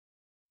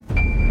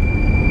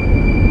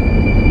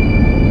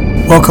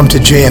Welcome to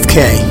JFK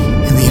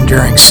and the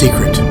Enduring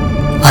Secret.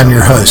 I'm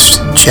your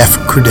host, Jeff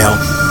Crudell.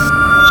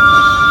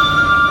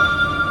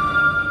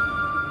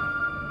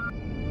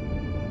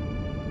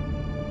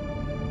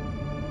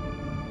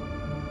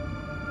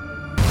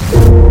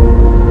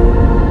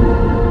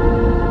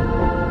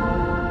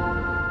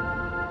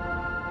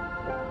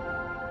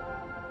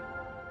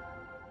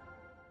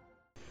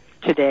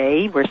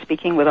 Today, we're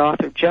speaking with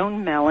author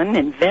Joan Mellen,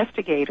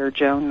 investigator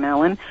Joan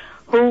Mellen,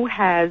 who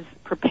has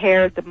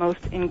prepared the most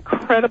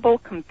incredible,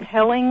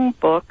 compelling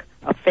book,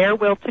 A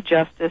Farewell to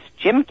Justice,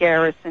 Jim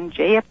Garrison,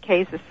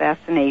 JFK's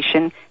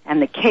Assassination,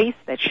 and the Case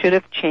That Should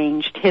Have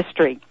Changed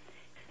History.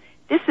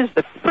 This is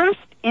the first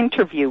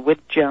interview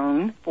with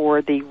Joan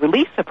for the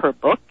release of her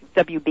book.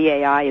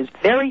 WBAI is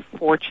very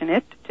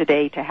fortunate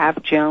today to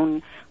have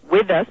Joan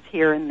with us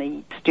here in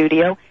the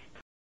studio.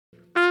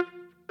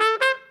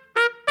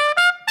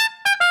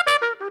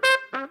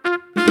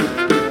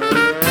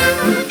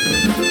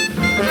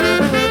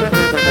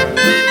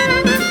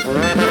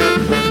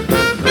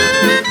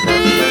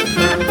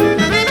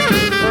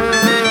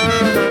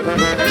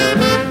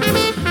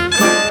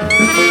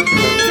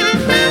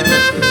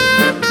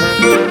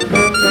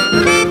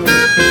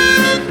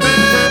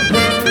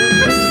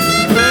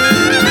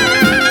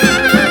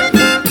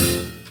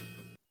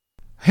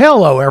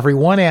 Hello,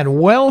 everyone,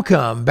 and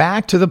welcome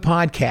back to the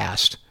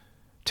podcast.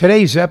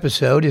 Today's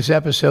episode is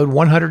episode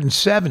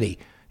 170,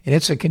 and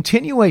it's a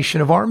continuation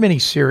of our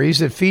mini-series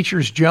that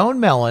features Joan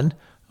Mellen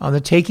on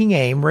the Taking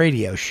Aim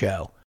radio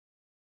show.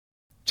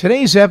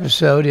 Today's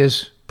episode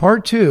is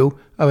part 2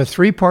 of a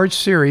 3-part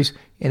series,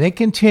 and it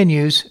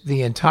continues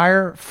the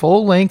entire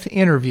full-length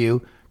interview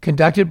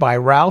conducted by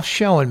Ralph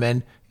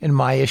Shoenman and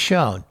Maya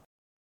Shone.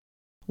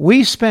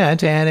 We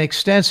spent an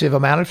extensive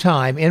amount of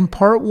time in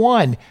part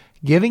 1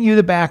 giving you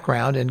the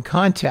background and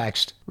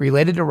context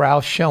related to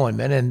Ralph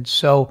Shoenman, and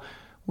so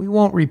we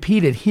won't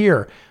repeat it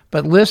here,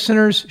 but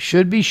listeners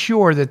should be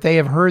sure that they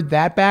have heard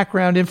that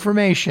background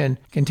information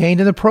contained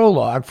in the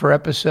prologue for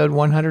episode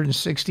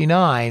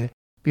 169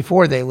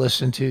 before they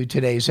listen to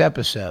today's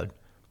episode.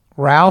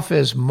 Ralph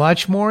is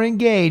much more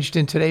engaged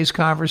in today's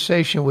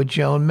conversation with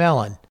Joan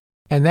Mellen,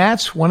 and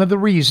that's one of the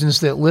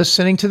reasons that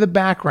listening to the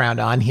background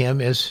on him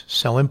is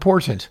so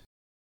important.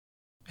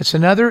 It's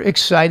another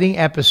exciting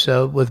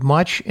episode with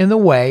much in the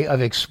way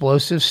of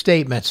explosive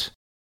statements,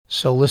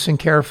 so listen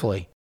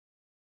carefully.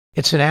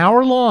 It's an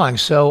hour long,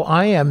 so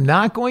I am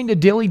not going to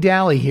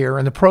dilly-dally here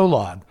in the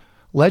prologue.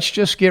 Let's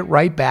just get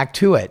right back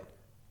to it.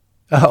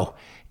 Oh,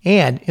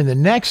 and in the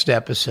next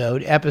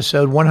episode,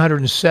 episode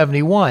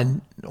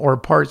 171, or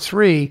part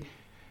 3,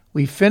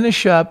 we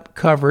finish up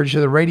coverage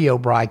of the radio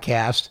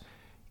broadcast,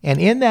 and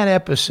in that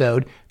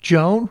episode,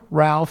 Joan,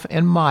 Ralph,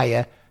 and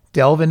Maya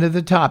delve into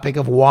the topic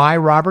of why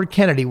Robert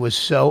Kennedy was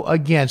so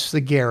against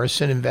the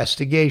Garrison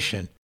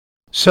investigation.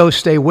 So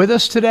stay with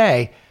us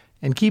today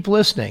and keep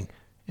listening,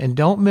 and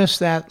don't miss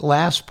that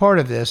last part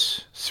of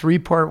this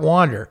 3-part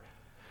wander,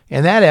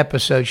 and that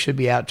episode should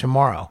be out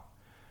tomorrow.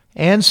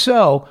 And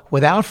so,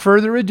 without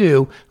further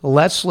ado,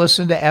 let's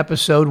listen to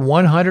episode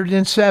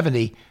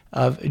 170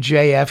 of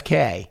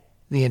JFK,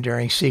 The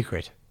Enduring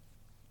Secret.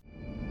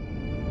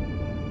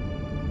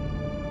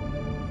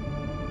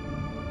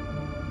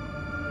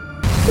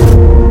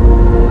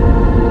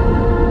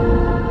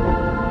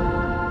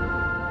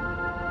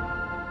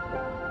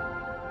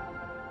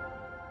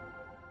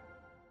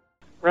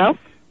 Ralph?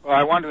 Well,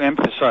 I want to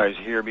emphasize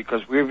here,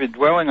 because we've been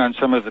dwelling on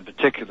some of the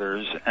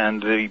particulars,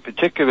 and the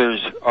particulars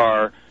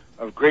are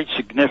of great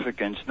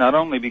significance, not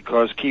only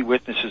because key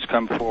witnesses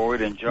come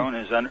forward and Joan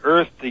has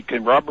unearthed the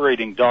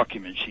corroborating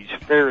documents. She's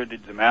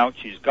ferreted them out.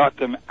 She's got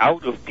them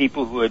out of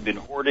people who had been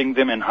hoarding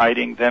them and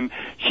hiding them.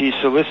 She's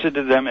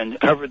solicited them and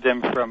covered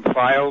them from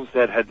files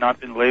that had not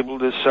been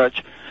labeled as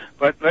such.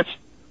 But let's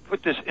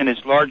put this in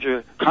its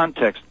larger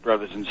context,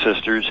 brothers and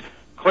sisters.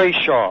 Clay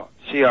Shaw,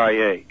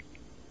 CIA.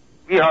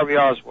 Lee Harvey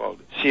Oswald,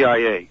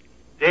 CIA.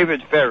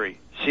 David Ferry,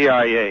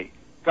 CIA.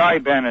 Guy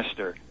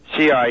Bannister,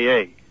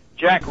 CIA.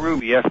 Jack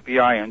Ruby,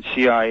 FBI and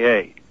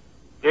CIA.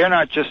 They're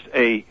not just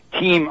a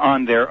team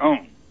on their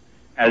own.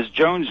 As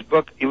Joan's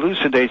book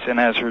elucidates,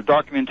 and as her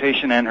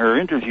documentation and her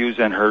interviews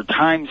and her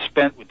time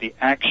spent with the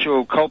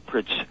actual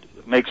culprits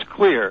makes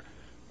clear,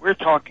 we're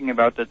talking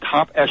about the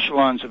top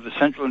echelons of the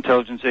Central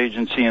Intelligence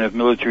Agency and of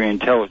military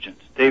intelligence.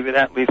 David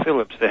Atlee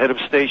Phillips, the head of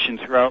station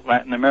throughout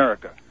Latin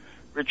America.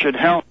 Richard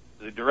Helm,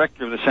 the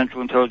director of the Central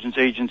Intelligence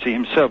Agency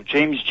himself.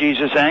 James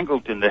Jesus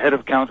Angleton, the head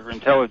of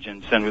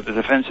counterintelligence and with the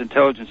Defense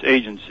Intelligence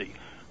Agency.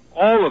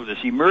 All of this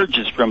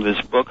emerges from this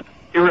book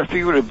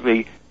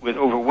irrefutably with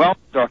overwhelming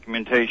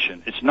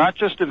documentation. It's not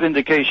just a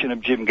vindication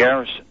of Jim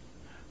Garrison,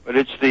 but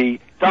it's the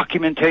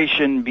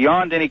documentation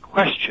beyond any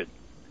question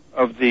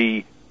of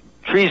the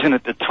treason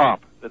at the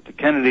top that the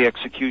Kennedy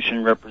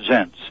execution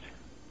represents.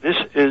 This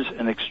is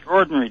an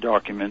extraordinary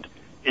document.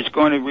 It's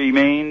going to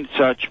remain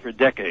such for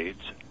decades.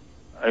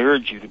 I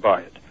urge you to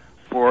buy it.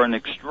 For an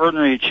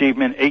extraordinary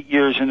achievement, 8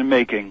 years in the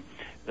making,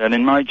 that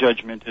in my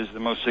judgment is the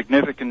most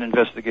significant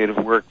investigative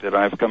work that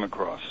I've come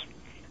across.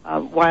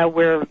 While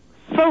we're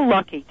so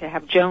lucky to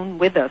have Joan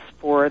with us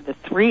for the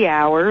 3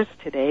 hours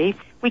today.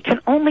 We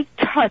can only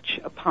touch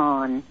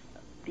upon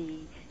the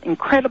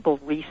incredible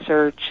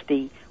research,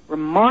 the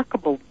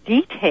remarkable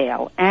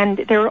detail, and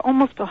there are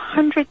almost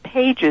 100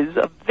 pages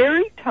of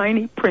very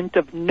tiny print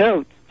of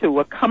notes to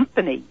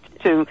accompany,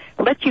 to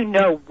let you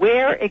know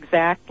where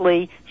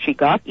exactly she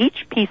got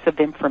each piece of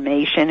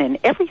information, and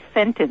every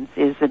sentence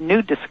is a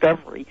new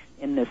discovery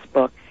in this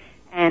book.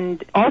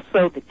 And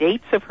also the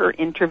dates of her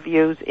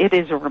interviews. It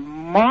is a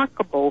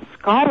remarkable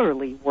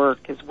scholarly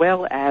work as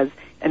well as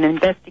an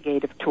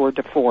investigative tour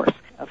de force.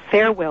 A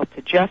Farewell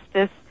to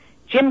Justice,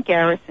 Jim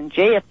Garrison,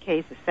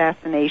 JFK's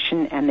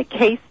assassination, and the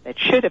case that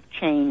should have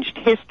changed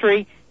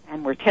history.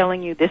 And we're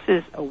telling you this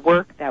is a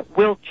work that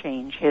will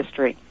change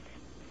history.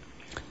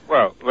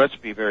 Well, let's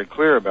be very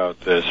clear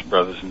about this,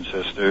 brothers and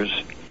sisters.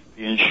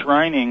 The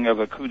enshrining of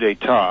a coup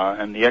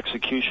d'etat and the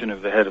execution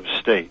of the head of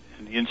state,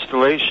 and the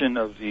installation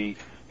of the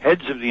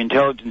heads of the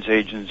intelligence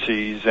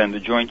agencies and the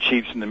Joint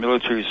Chiefs in the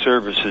military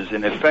services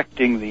in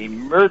effecting the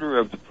murder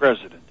of the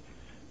president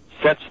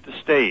sets the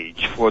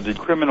stage for the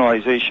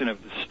criminalization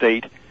of the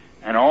state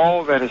and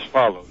all that has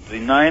followed. The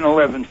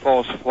 9/11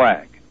 false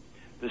flag,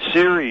 the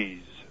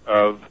series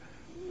of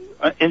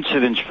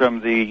incidents from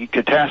the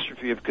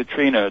catastrophe of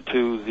Katrina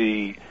to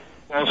the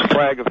false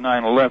flag of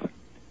 9/11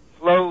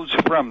 flows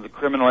from the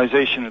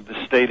criminalization of the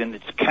state and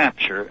its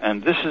capture,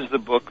 and this is the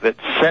book that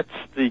sets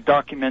the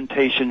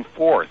documentation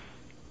forth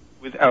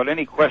without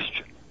any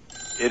question.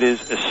 It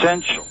is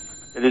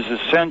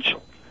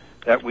essential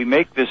that we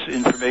make this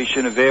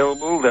information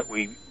available, that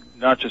we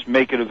not just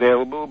make it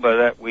available, but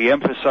that we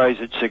emphasize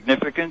its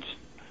significance.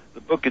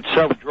 The book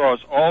itself draws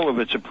all of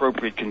its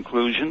appropriate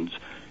conclusions.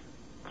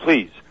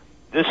 Please,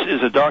 this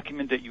is a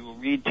document that you will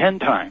read 10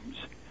 times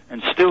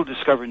and still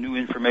discover new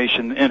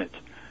information in it.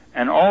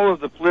 And all of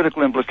the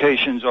political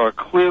implications are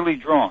clearly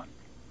drawn,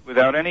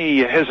 without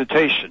any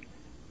hesitation,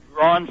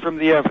 drawn from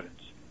the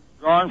evidence,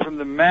 drawn from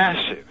the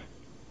massive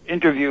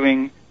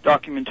interviewing,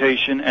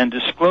 documentation, and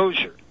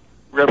disclosure,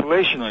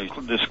 revelationary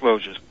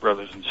disclosures,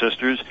 brothers and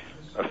sisters.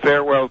 A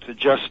Farewell to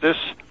Justice.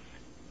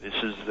 This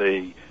is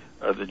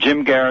the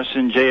Jim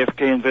Garrison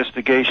JFK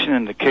investigation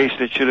and the case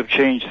that should have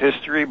changed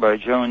history by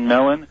Joan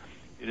Mellen.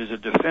 It is a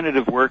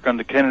definitive work on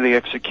the Kennedy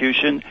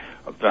execution.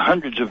 Of the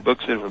hundreds of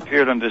books that have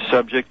appeared on this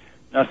subject,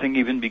 nothing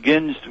even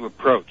begins to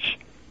approach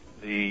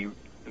the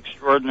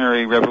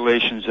extraordinary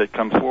revelations that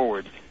come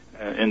forward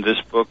in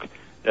this book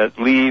that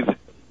leave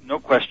no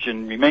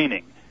question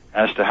remaining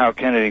as to how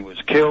Kennedy was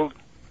killed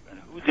and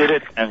who did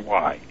it and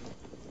why.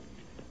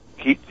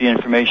 Keep the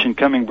information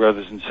coming,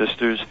 brothers and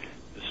sisters.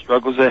 The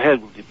struggles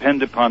ahead will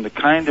depend upon the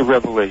kind of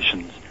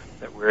revelations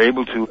that we're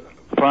able to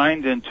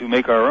find and to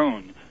make our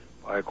own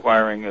by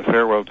acquiring A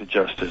Farewell to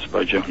Justice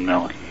by Joan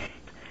Mellen.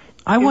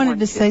 I wanted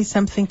to say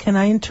something. Can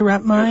I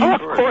interrupt, Maya?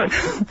 Oh, of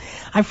course.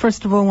 I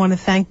first of all want to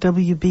thank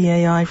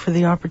WBAI for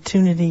the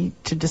opportunity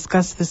to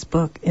discuss this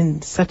book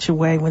in such a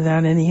way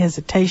without any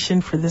hesitation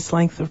for this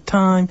length of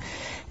time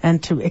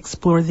and to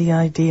explore the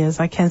ideas.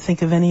 I can't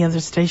think of any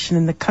other station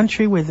in the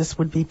country where this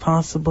would be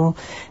possible,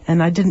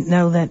 and I didn't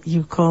know that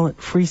you call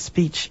it free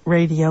speech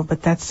radio,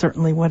 but that's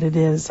certainly what it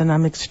is, and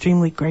I'm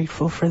extremely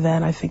grateful for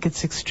that. I think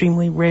it's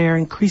extremely rare,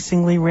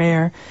 increasingly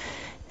rare,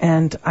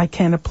 and I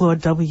can't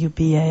applaud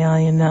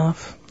WBAI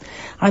enough.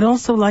 I'd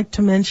also like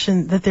to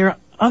mention that there are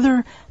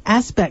other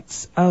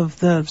aspects of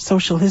the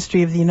social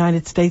history of the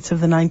United States of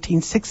the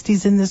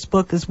 1960s in this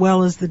book, as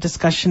well as the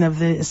discussion of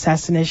the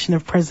assassination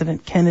of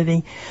President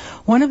Kennedy.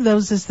 One of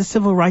those is the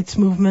civil rights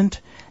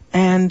movement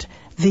and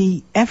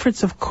the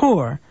efforts of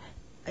CORE,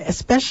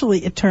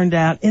 especially, it turned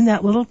out, in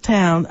that little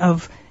town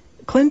of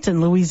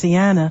Clinton,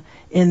 Louisiana,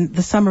 in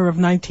the summer of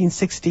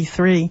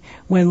 1963,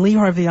 when Lee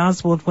Harvey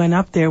Oswald went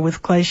up there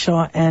with Clay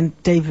Shaw and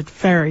David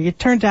Ferry. It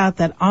turned out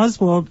that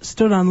Oswald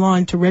stood on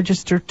line to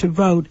register to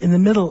vote in the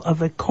middle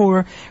of a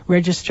CORE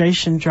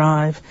registration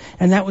drive.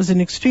 And that was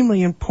an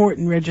extremely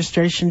important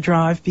registration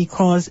drive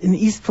because in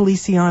East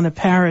Feliciana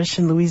Parish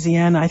in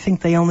Louisiana, I think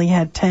they only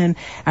had 10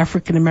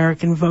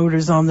 African-American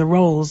voters on the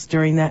rolls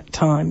during that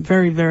time.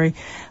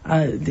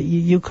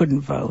 You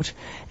couldn't vote.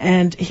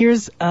 And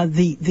here's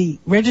the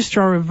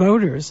registrar of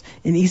voters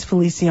in East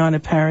Feliciana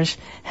Parish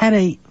had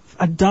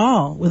a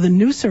doll with a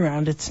noose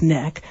around its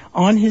neck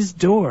on his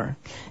door.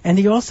 And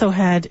he also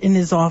had in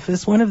his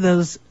office one of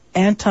those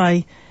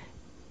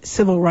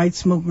anti-civil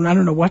rights movement, I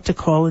don't know what to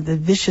call it, the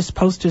vicious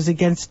posters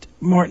against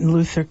Martin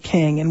Luther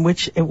King, in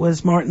which it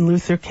was Martin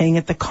Luther King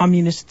at the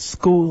communist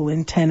school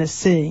in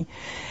Tennessee.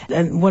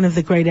 And one of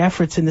the great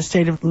efforts in the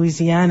state of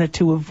Louisiana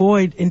to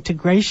avoid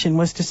integration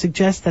was to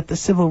suggest that the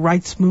civil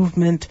rights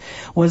movement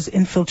was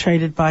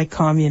infiltrated by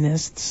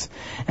communists.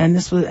 And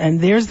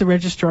there's the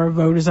registrar of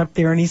voters up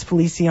there in East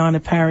Feliciana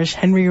Parish,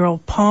 Henry Earl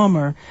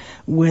Palmer,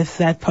 with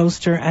that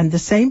poster. And the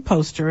same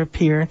poster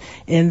appeared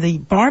in the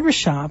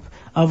barbershop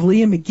of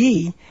Leah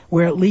McGee,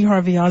 where Lee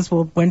Harvey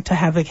Oswald went to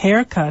have a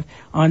haircut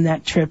on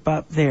that trip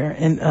up there,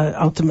 and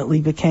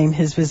ultimately became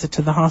his visit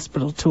to the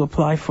hospital to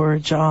apply for a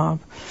job.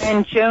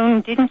 And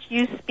Joan, didn't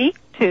you speak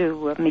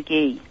to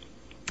McGee?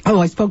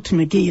 I spoke to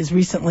McGee as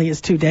recently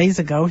as 2 days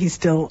ago. He's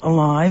still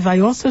alive. I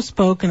also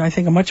spoke, and I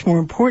think a much more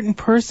important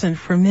person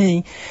for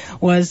me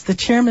was the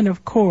chairman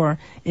of CORE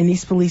in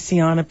East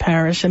Feliciana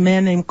Parish, a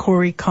man named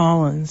Corey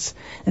Collins.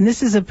 And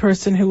this is a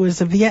person who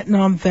was a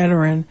Vietnam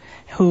veteran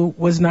who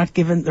was not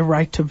given the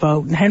right to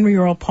vote. And Henry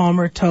Earl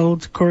Palmer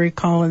told Corey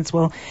Collins,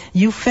 well,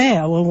 you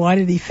fail. Well, why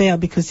did he fail?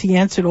 Because he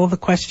answered all the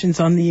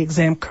questions on the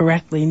exam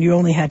correctly, and you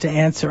only had to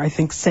answer, I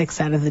think, 6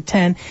 out of the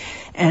 10.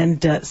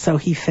 And so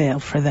he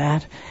failed for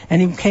that.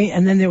 And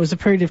then there was a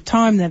period of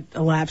time that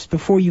elapsed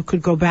before you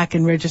could go back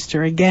and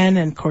register again,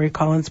 and Corey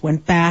Collins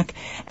went back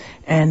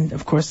and,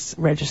 of course,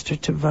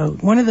 registered to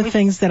vote. One of the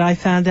things that I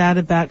found out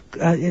about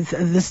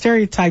the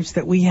stereotypes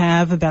that we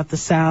have about the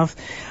South,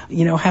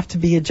 have to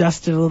be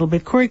adjusted a little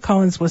bit. Corey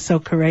Collins was so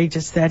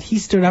courageous that he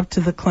stood up to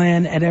the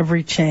Klan at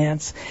every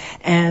chance,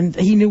 and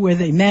he knew where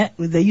they met.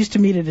 They used to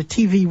meet at a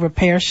TV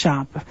repair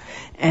shop,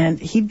 and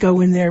he'd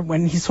go in there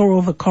when he saw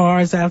all the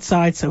cars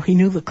outside, so he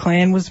knew the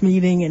Klan was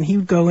meeting, and he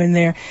would go in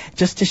there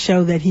just to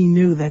show that he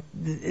knew that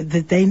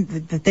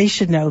they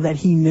should know that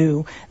he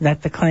knew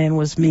that the Klan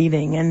was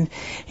meeting. And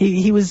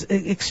he was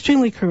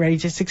extremely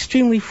courageous,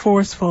 extremely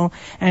forceful,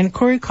 and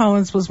Corey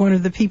Collins was one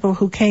of the people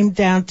who came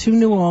down to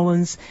New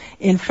Orleans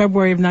in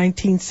February of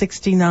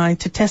 1969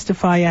 to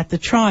testify at the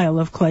trial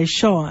of Clay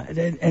Shaw,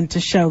 and to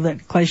show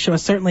that Clay Shaw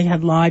certainly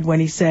had lied when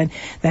he said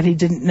that he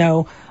didn't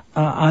know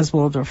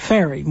Oswald or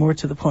Ferry, more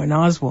to the point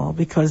Oswald,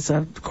 because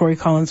Corey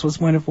Collins was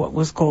one of what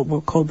were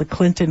called the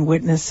Clinton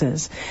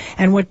witnesses.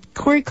 And what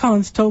Corey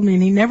Collins told me,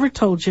 and he never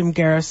told Jim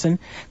Garrison,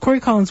 Corey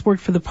Collins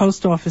worked for the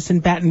post office in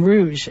Baton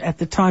Rouge at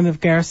the time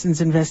of Garrison's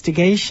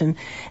investigation,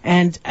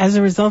 and as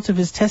a result of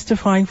his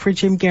testifying for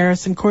Jim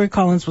Garrison, Corey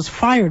Collins was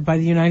fired by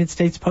the United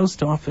States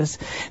Post Office.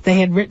 They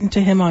had written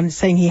to him on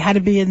saying he had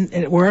to be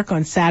at work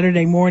on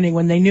Saturday morning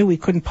when they knew he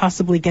couldn't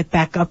possibly get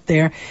back up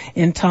there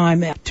in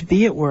time to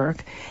be at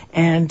work.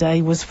 And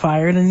he was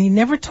fired, and he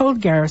never told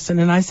Garrison.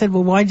 And I said,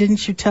 well, why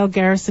didn't you tell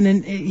Garrison?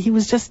 And he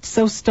was just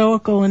so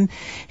stoical, and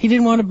he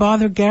didn't want to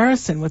bother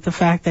Garrison with the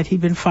fact that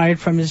he'd been fired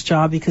from his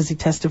job because he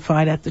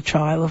testified at the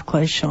trial of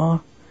Clay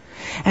Shaw.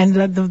 And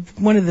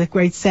one of the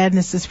great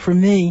sadnesses for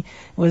me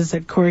was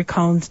that Corey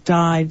Collins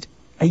died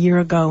a year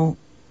ago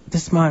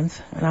this month,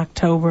 in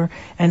October,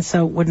 and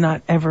so would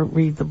not ever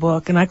read the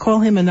book. And I call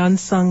him an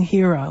unsung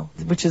hero,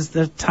 which is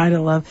the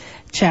title of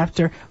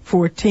chapter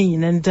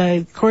 14.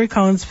 And Corey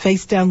Collins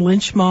faced down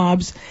lynch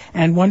mobs,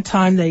 and one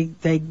time they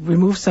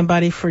removed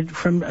somebody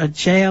from a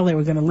jail. They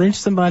were going to lynch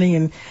somebody,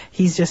 and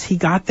he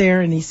got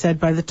there, and he said,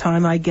 by the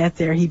time I get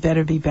there, he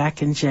better be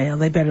back in jail.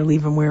 They better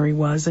leave him where he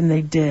was, and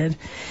they did.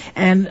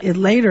 And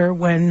later,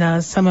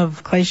 when some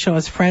of Clay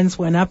Shaw's friends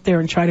went up there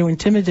and tried to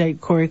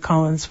intimidate Corey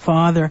Collins'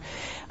 father,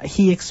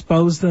 he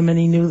exposed them, and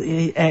he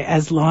knew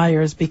as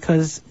liars,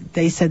 because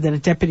they said that a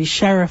deputy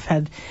sheriff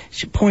had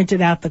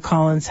pointed out the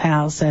Collins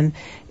house, and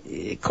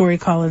Corey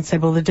Collins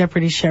said, well, the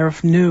deputy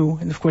sheriff knew,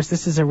 and of course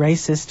this is a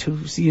racist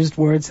who's used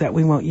words that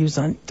we won't use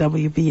on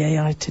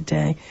WBAI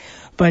today,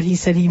 but he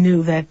said he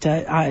knew that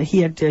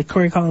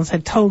Corey Collins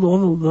had told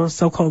all the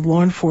so-called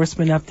law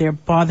enforcement up there,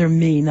 bother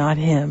me, not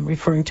him,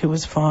 referring to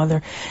his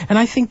father. And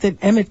I think that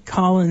Emmett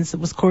Collins, it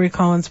was Corey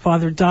Collins'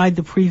 father, died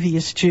the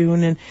previous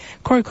June, and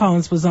Corey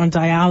Collins was on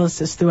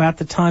dialysis throughout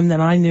the time that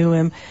I knew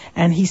him,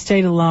 and he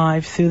stayed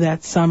alive through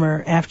that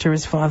summer after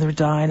his father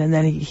died, and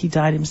then he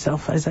died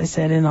himself, as I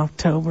said, in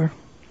October.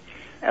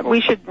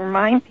 We should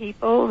remind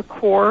people the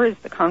CORE is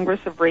the Congress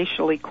of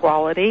Racial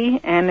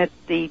Equality, and at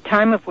the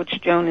time of which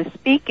Joan is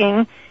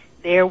speaking,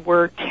 there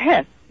were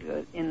tests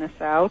in the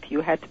South.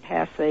 You had to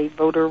pass a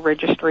voter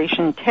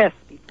registration test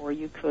before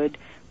you could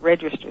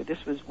register.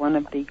 This was one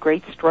of the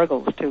great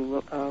struggles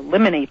to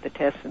eliminate the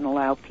tests and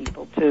allow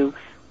people to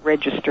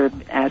register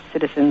as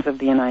citizens of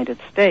the United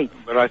States.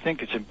 But I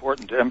think it's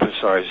important to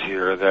emphasize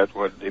here that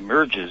what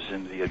emerges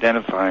in the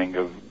identifying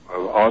of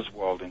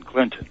Oswald and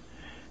Clinton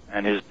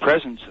and his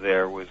presence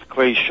there with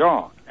Clay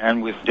Shaw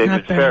and with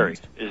David Ferry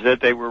is that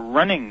they were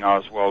running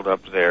Oswald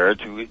up there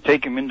to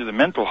take him into the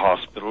mental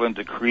hospital and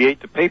to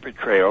create the paper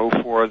trail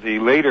for the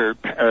later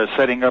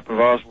setting up of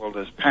Oswald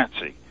as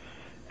Patsy.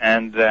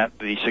 And that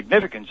the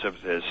significance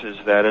of this is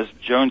that, as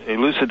Joan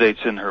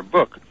elucidates in her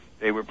book,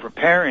 they were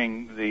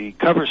preparing the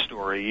cover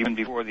story even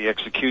before the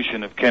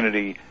execution of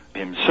Kennedy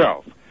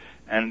himself.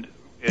 And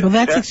well,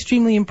 that's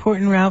extremely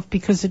important, Ralph,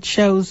 because it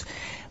shows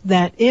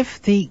that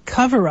if the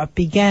cover-up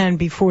began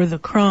before the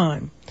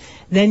crime,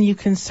 then you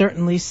can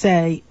certainly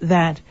say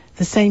that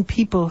the same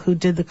people who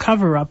did the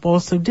cover-up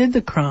also did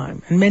the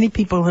crime. And many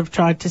people have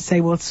tried to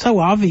say, well, it's so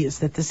obvious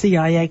that the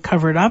CIA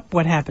covered up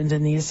what happened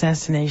in the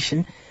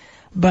assassination,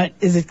 but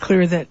is it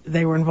clear that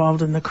they were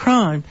involved in the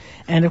crime?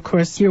 And, of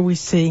course, here we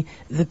see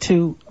the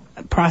two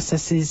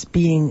processes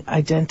being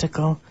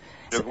identical.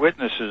 The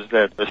witnesses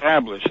that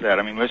established that,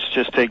 I mean, let's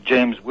just take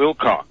James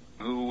Wilcox,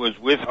 who was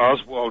with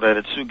Oswald at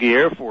Atsugi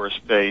Air Force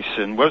Base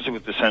and was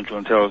with the Central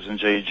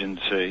Intelligence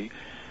Agency,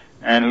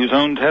 and whose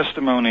own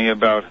testimony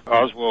about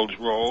Oswald's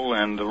role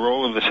and the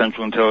role of the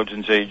Central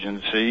Intelligence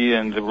Agency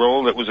and the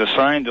role that was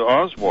assigned to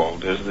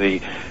Oswald as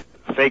the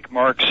fake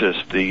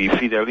Marxist, the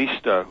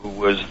Fidelista, who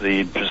was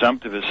the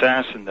presumptive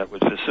assassin that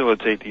would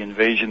facilitate the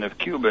invasion of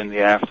Cuba in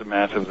the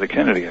aftermath of the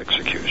Kennedy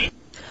execution.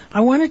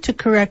 I wanted to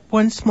correct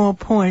one small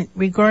point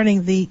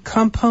regarding the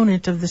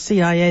component of the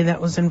CIA that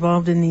was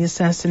involved in the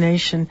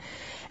assassination.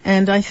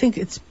 And I think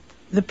it's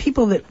the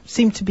people that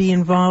seem to be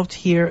involved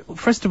here.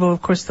 First of all,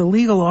 of course, the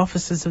legal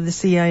offices of the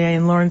CIA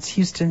in Lawrence,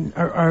 Houston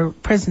are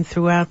present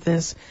throughout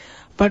this.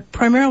 But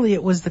primarily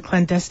it was the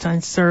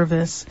clandestine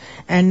service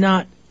and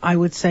not, I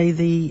would say,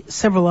 the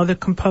several other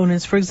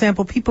components. For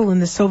example, people in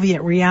the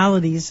Soviet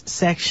realities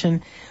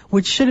section,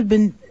 which should have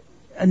been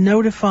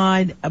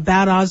notified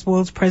about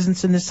Oswald's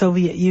presence in the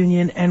Soviet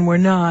Union and were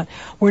not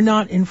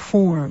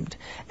informed.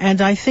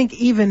 And I think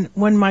even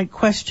one might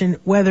question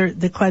whether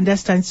the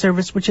clandestine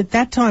service, which at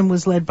that time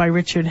was led by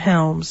Richard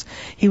Helms,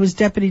 he was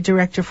deputy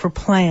director for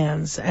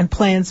plans, and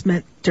plans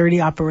meant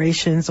dirty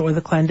operations or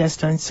the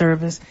clandestine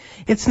service.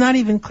 It's not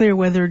even clear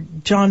whether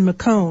John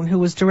McCone, who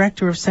was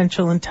director of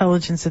Central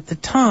Intelligence at the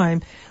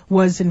time,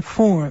 was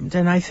informed.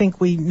 And I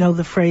think we know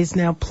the phrase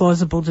now,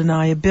 plausible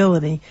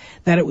deniability,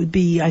 that it would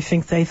be, I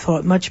think they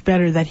thought, much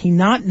better that he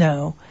not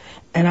know.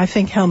 And I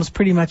think Helms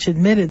pretty much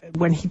admitted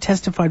when he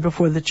testified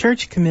before the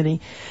Church Committee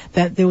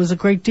that there was a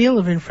great deal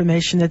of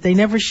information that they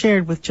never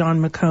shared with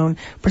John McCone,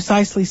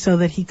 precisely so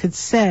that he could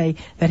say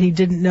that he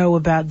didn't know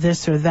about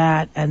this or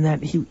that, and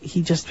that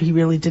he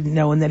really didn't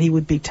know, and that he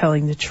would be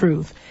telling the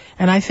truth.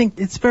 And I think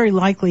it's very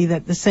likely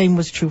that the same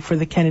was true for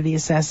the Kennedy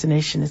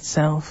assassination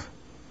itself.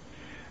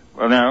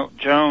 Well, now,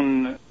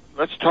 Joan,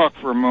 let's talk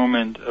for a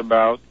moment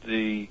about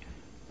the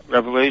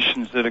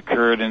revelations that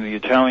occurred in the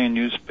Italian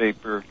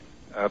newspaper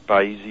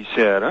Paesi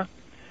Sera,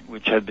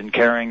 which had been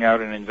carrying out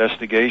an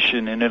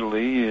investigation in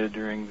Italy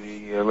during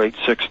the late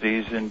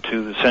 60s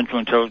into the Central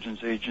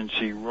Intelligence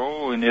Agency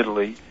role in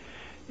Italy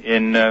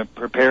in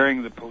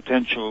preparing the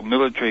potential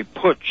military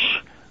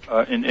putsch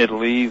in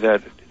Italy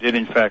that did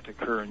in fact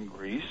occur in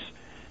Greece,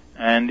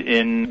 and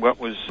in what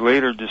was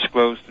later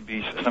disclosed to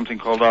be something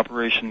called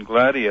Operation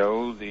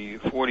Gladio, the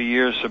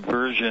 40-year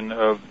subversion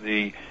of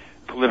the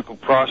political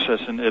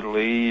process in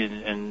Italy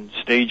and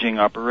staging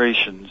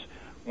operations.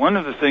 One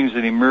of the things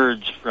that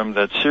emerged from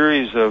that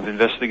series of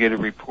investigative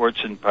reports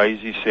in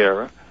Paesi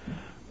Sera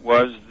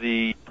was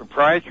the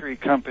proprietary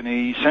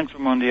company Centro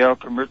Mondiale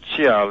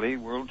Commerciale,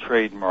 World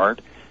Trade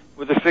Mart,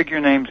 with a figure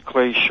named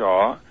Clay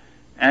Shaw,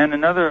 and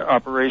another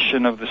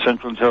operation of the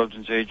Central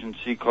Intelligence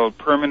Agency called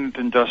Permanent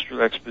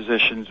Industrial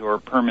Expositions, or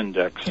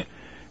Permindex.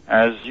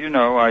 As you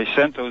know, I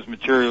sent those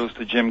materials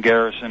to Jim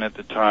Garrison at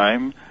the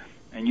time,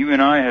 and you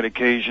and I had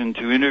occasion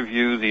to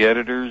interview the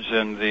editors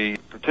and the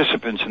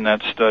participants in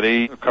that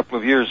study a couple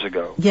of years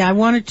ago. Yeah, I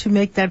wanted to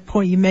make that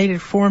point. You made it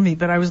for me,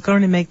 but I was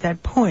going to make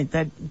that point,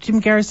 that Jim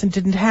Garrison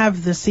didn't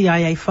have the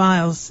CIA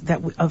files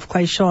of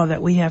Clay Shaw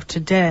that we have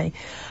today.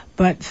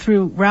 But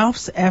through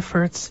Ralph's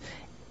efforts,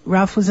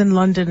 Ralph was in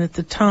London at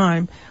the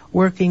time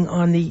working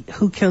on the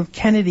Who Killed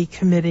Kennedy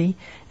Committee,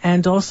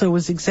 and also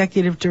was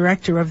executive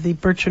director of the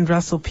Bertrand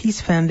Russell Peace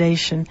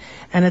Foundation.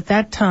 And at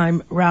that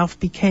time, Ralph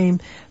became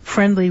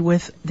friendly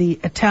with the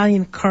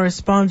Italian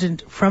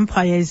correspondent from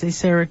Paesi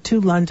Sera to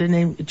London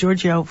named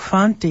Giorgio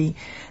Fanti.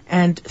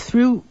 And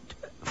through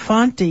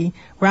Fanti,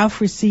 Ralph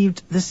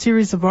received the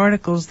series of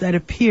articles that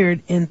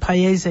appeared in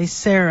Paesi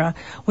Sera,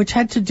 which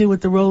had to do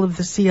with the role of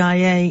the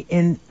CIA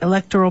in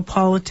electoral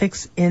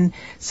politics in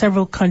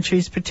several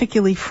countries,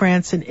 particularly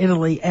France and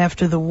Italy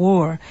after the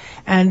war.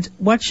 And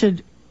what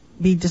should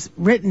be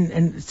written,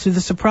 and to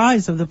the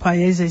surprise of the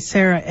Paesi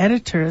Sera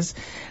editors,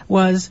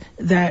 was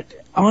that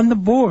on the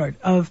board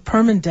of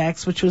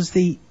Permindex, which was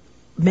the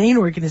main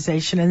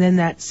organization, and then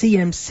that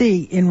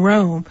CMC in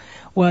Rome,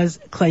 was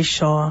Clay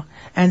Shaw.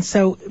 And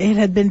so it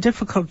had been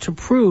difficult to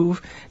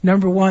prove,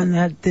 number one,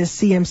 that the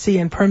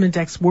CMC and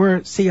Permindex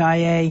were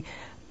CIA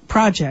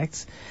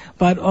projects,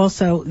 but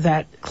also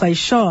that Clay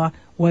Shaw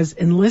was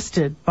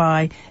enlisted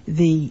by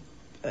the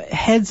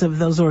heads of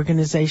those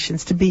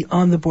organizations to be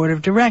on the board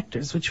of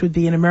directors, which would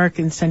be an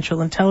American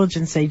Central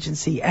Intelligence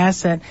Agency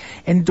asset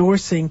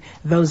endorsing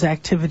those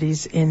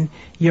activities in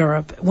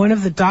Europe. One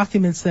of the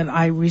documents that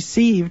I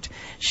received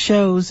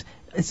shows,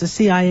 it's a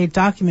CIA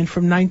document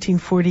from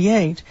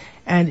 1948,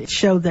 and it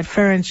showed that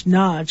Ferenc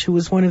Nagy, who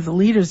was one of the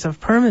leaders of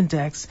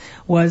Permindex,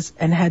 was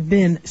and had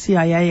been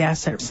CIA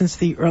asset since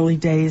the early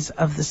days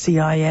of the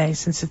CIA,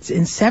 since its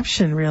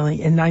inception really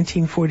in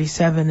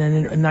 1947 and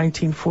in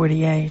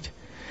 1948.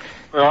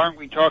 Well, aren't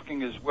we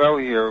talking as well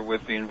here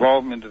with the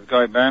involvement of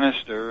Guy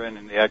Bannister and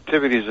in the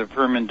activities of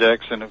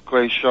Permindex and of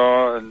Clay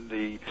Shaw and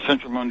the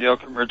Centro Mondiale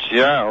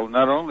Commerciale,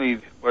 not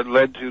only what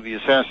led to the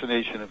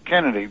assassination of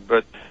Kennedy,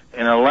 but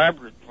an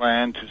elaborate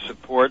plan to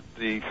support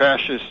the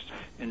fascists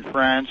in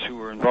France who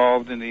were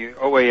involved in the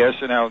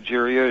OAS in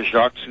Algeria,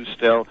 Jacques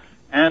Soustelle,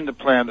 and the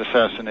planned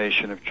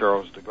assassination of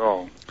Charles de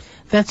Gaulle.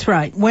 That's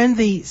right. When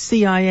the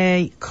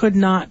CIA could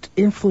not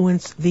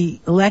influence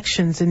the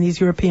elections in these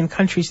European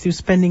countries through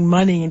spending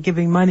money and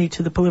giving money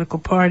to the political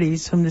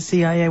parties whom the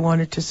CIA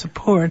wanted to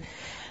support,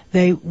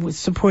 they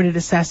supported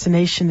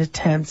assassination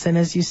attempts, and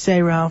as you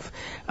say, Ralph,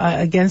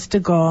 against de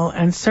Gaulle,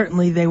 and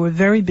certainly they were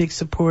very big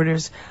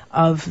supporters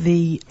of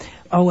the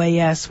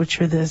OAS,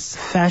 which are this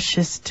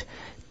fascist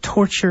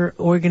torture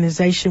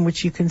organization,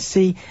 which you can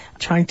see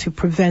trying to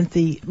prevent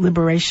the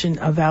liberation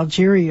of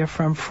Algeria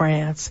from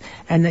France,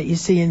 and that you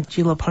see in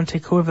Gillo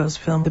Pontecorvo's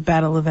film, The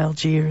Battle of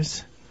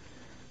Algiers.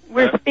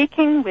 We're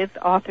speaking with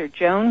author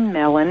Joan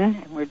Mellen,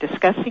 and we're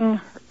discussing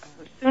her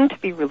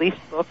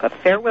soon-to-be-released book, A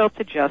Farewell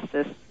to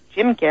Justice,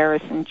 Jim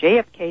Garrison,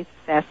 JFK's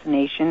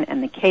Assassination,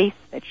 and the Case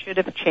That Should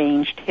Have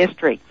Changed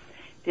History.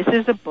 This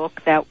is a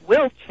book that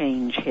will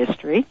change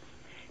history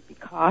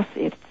because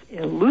it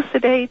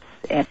elucidates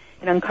and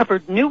it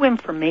uncovered new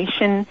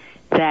information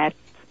that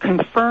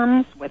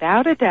confirms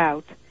without a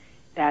doubt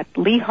that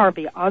Lee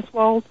Harvey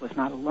Oswald was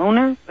not a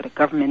loner, but a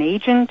government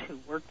agent who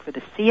worked for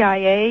the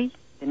CIA,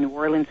 the New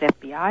Orleans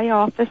FBI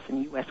office,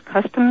 and U.S.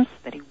 Customs,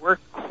 that he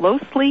worked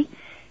closely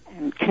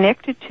and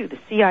connected to the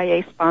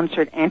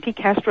CIA-sponsored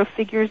anti-Castro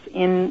figures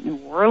in New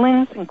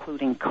Orleans,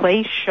 including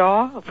Clay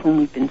Shaw, of whom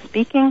we've been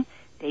speaking,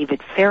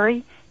 David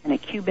Ferry, and a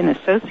Cuban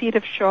associate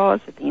of Shaw's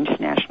at the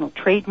International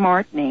Trade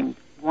Mart named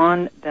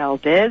Juan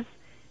Valdez.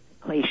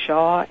 Clay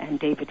Shaw and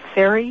David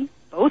Ferry,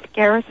 both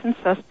Garrison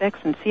suspects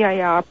and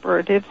CIA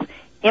operatives,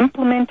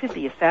 implemented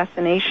the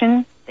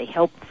assassination. They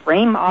helped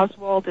frame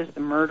Oswald as the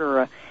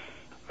murderer.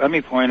 Let me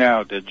point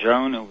out that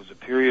Joan, over a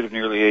period of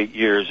nearly 8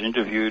 years,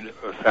 interviewed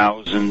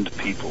 1,000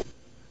 people.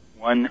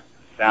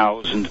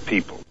 1,000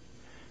 people.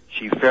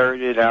 She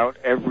ferreted out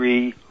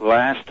every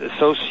last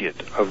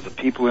associate of the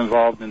people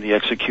involved in the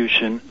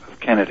execution of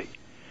Kennedy.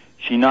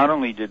 She not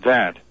only did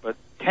that, but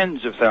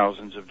tens of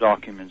thousands of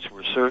documents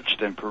were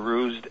searched and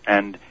perused,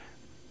 and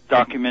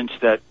documents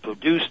that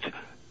produced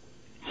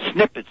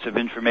snippets of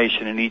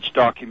information in each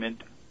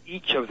document,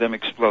 each of them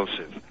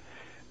explosive.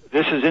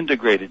 This is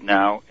integrated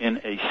now in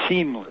a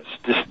seamless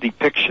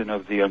depiction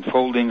of the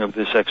unfolding of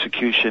this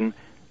execution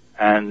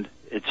and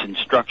its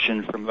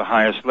instruction from the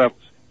highest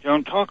levels.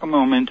 Joan, talk a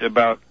moment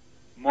about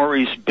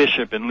Maurice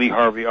Bishop and Lee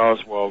Harvey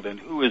Oswald,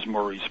 and who is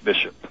Maurice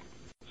Bishop?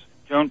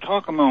 Joan,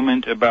 talk a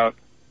moment about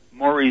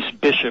Maurice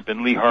Bishop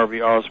and Lee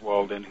Harvey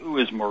Oswald, and who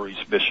is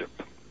Maurice Bishop?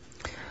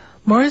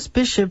 Maurice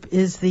Bishop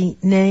is the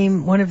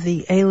name, one of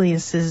the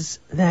aliases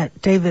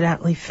that David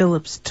Atlee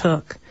Phillips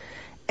took,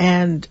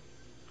 and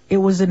it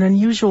was an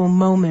unusual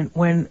moment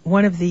when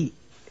one of the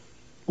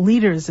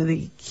leaders of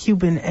the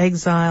Cuban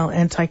exile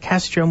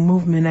anti-Castro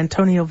movement,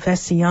 Antonio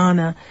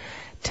Veciana,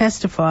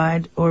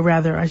 testified, or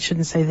rather, I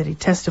shouldn't say that he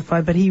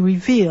testified, but he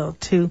revealed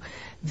to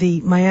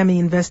the Miami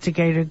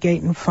investigator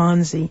Gaten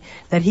Fonzi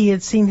that he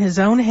had seen his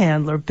own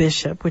handler,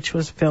 Bishop, which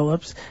was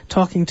Phillips,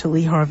 talking to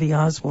Lee Harvey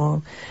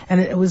Oswald.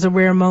 And it was a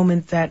rare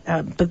moment that,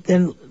 but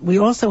then we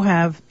also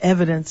have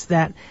evidence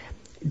that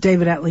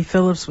David Atlee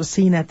Phillips was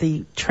seen at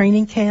the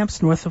training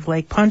camps north of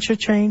Lake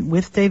Pontchartrain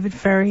with David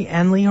Ferry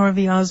and Lee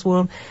Harvey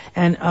Oswald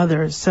and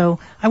others. So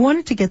I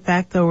wanted to get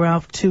back, though,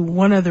 Ralph, to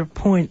one other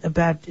point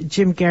about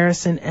Jim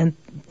Garrison and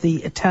the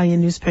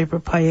Italian newspaper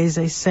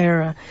Paese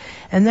Sera,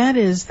 and that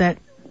is that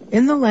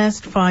in the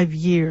last 5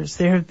 years,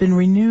 there have been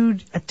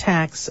renewed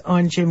attacks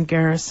on Jim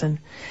Garrison.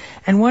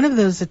 And one of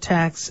those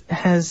attacks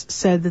has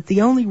said that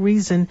the only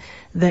reason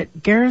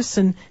that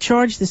Garrison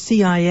charged the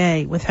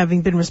CIA with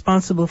having been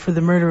responsible for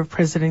the murder of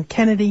President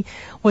Kennedy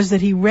was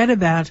that he read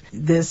about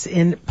this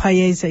in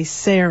Paese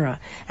Sera.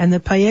 And the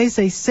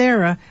Paese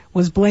Sera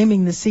was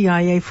blaming the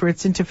CIA for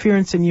its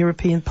interference in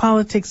European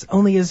politics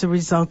only as a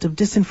result of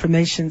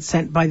disinformation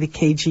sent by the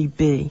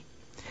KGB.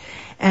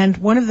 And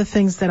one of the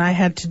things that I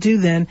had to do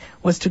then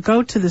was to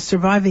go to the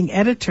surviving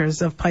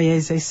editors of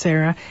Paese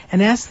Sera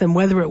and ask them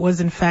whether it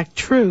was in fact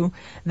true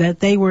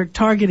that they were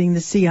targeting the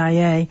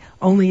CIA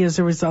only as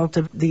a result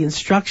of the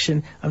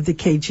instruction of the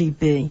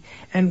KGB.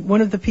 And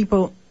one of the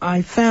people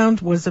I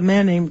found was a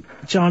man named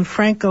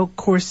Gianfranco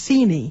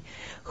Corsini,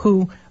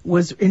 who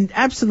was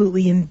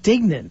absolutely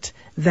indignant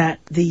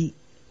that the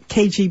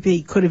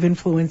KGB could have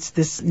influenced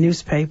this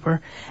newspaper,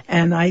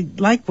 and I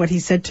like what he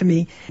said to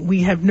me.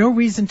 We have no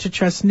reason to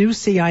trust new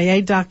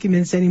CIA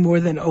documents any more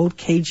than old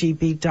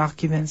KGB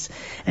documents.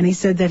 And he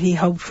said that he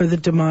hoped for the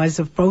demise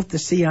of both the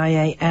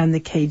CIA and the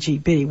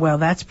KGB. Well,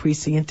 that's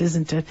prescient,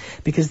 isn't it?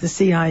 Because the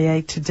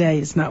CIA today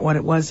is not what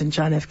it was in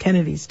John F.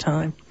 Kennedy's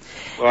time.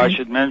 Well, I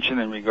should mention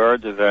in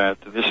regard to that,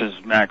 this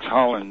is Max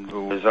Holland,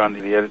 who is on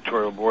the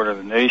editorial board of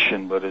The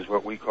Nation, but is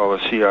what we call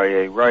a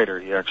CIA writer.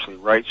 He actually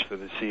writes for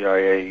the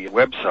CIA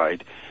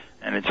website,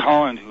 and it's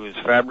Holland who has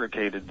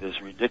fabricated this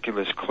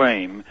ridiculous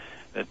claim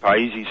that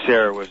Paese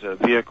Sera was a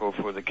vehicle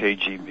for the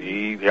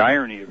KGB. The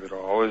irony of it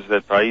all is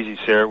that Paese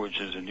Sera, which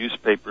is a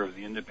newspaper of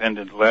the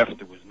independent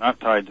left, it was not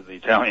tied to the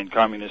Italian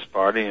Communist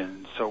Party,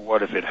 and so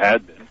what if it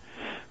had been?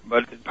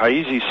 But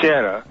Paese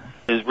Sera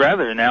is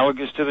rather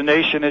analogous to The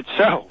Nation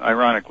itself,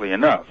 ironically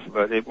enough.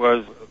 But it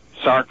was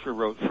Sartre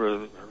wrote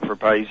for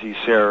Paese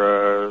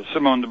Sera,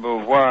 Simone de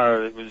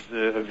Beauvoir. It was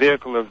a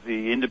vehicle of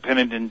the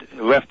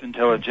independent left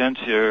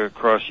intelligentsia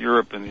across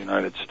Europe and the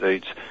United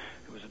States.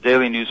 It was a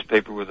daily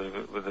newspaper with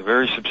a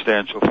very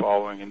substantial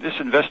following. And this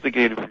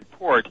investigative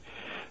report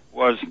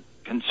was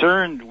concerned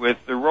concerned with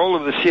the role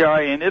of the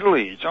CIA in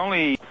Italy. It's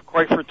only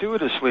quite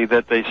fortuitously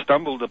that they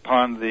stumbled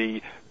upon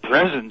the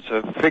presence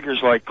of figures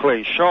like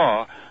Clay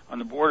Shaw on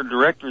the board of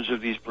directors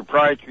of these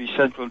proprietary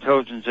Central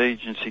Intelligence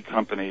Agency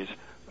companies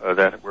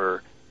that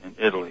were in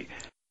Italy.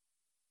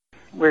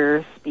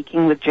 We're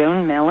speaking with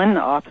Joan Mellen,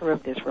 author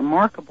of this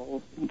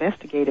remarkable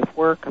investigative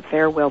work, A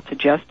Farewell to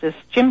Justice,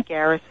 Jim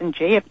Garrison,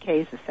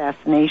 JFK's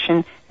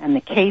Assassination, and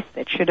the Case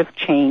That Should Have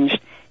Changed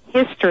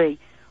History.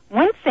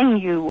 One thing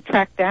you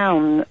tracked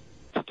down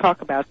to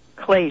talk about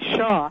Clay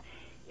Shaw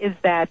is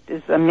that,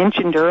 as I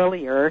mentioned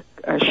earlier,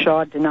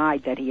 Shaw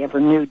denied that he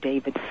ever knew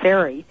David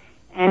Ferry.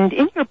 And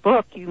in your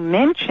book, you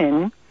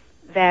mention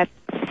that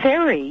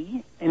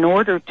Ferry, in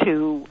order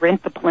to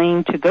rent the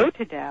plane to go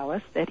to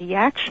Dallas, that he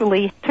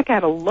actually took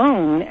out a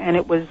loan, and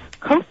it was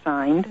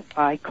co-signed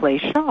by Clay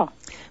Shaw.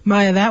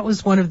 Maya, that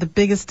was one of the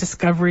biggest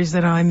discoveries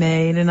that I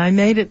made, and I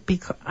made it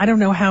because I don't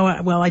know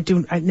how,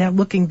 now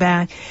looking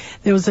back,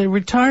 there was a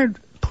retired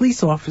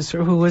police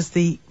officer who was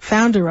the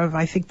founder of,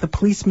 I think, the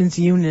Policemen's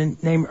Union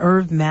named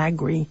Irv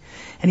Magri.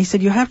 And he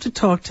said, you have to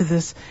talk to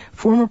this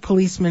former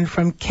policeman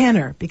from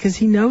Kenner because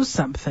he knows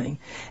something.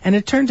 And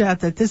it turned out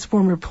that this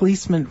former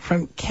policeman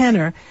from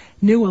Kenner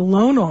knew a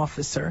loan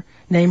officer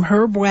named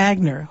Herb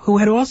Wagner, who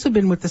had also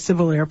been with the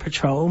Civil Air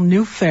Patrol,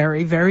 knew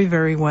Ferry very,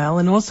 very well,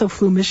 and also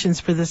flew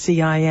missions for the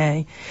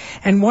CIA.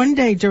 And one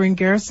day during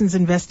Garrison's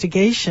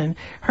investigation,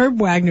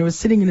 Herb Wagner was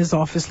sitting in his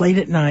office late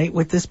at night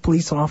with this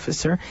police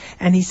officer,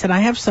 and he said, I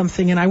have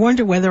something, and I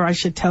wonder whether I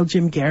should tell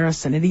Jim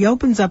Garrison. And he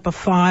opens up a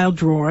file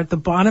drawer at the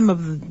bottom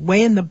of the,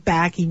 way in the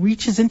back. He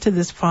reaches into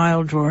this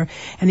file drawer,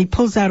 and he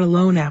pulls out a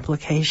loan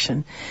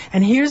application.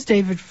 And here's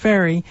David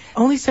Ferry,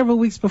 only several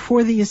weeks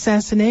before the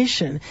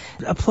assassination,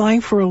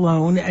 applying for a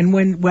loan. And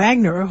when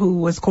Wagner, who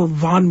was called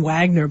Von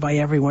Wagner by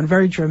everyone,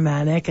 very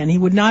dramatic, and he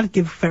would not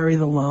give Ferry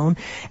the loan,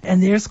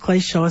 and there's Clay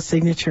Shaw's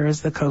signature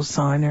as the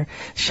co-signer,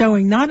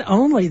 showing not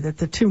only that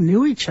the two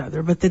knew each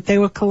other, but that they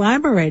were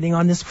collaborating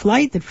on this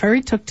flight that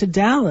Ferry took to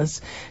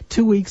Dallas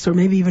 2 weeks or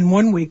maybe even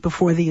 1 week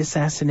before the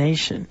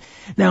assassination.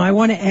 Now, I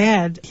want to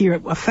add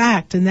here a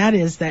fact, and that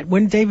is that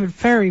when David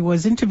Ferry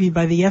was interviewed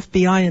by the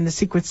FBI and the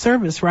Secret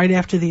Service right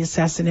after the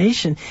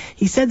assassination,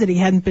 he said that he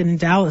hadn't been in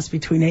Dallas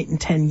between 8 and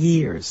 10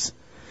 years.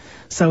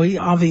 So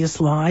obvious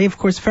lie. Of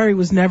course, Ferry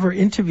was never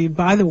interviewed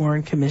by the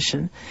Warren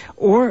Commission,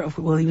 or,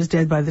 well, he was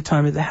dead by the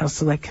time of the House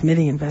Select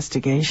Committee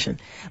investigation.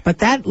 But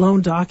that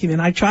loan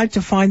document, I tried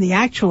to find the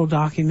actual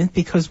document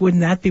because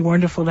wouldn't that be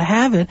wonderful to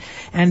have it?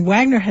 And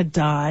Wagner had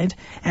died,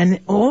 and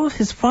all of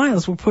his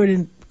files were put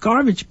in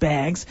garbage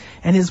bags,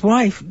 and his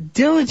wife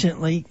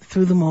diligently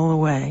threw them all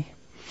away.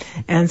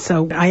 And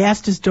so I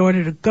asked his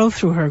daughter to go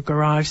through her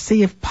garage,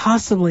 see if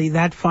possibly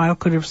that file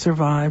could have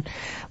survived,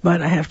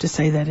 but I have to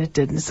say that it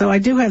didn't. So I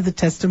do have the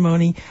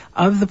testimony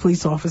of the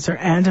police officer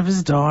and of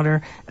his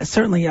daughter,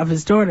 certainly of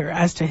his daughter,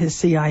 as to his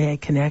CIA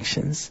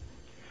connections.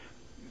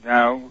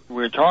 Now,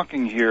 we're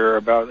talking here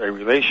about a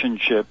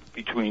relationship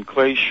between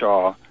Clay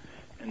Shaw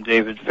and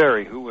David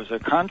Ferry, who was a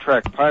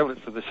contract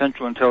pilot for the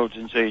Central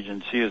Intelligence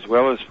Agency as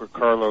well as for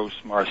Carlos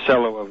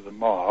Marcello of the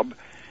mob,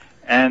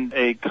 and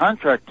a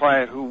contract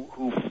pilot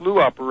who flew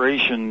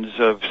operations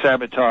of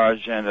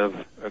sabotage and of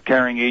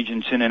carrying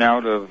agents in and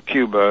out of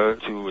Cuba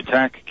to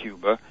attack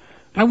Cuba.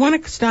 I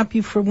want to stop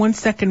you for 1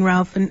 second,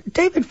 Ralph. And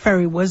David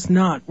Ferry was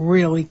not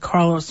really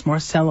Carlos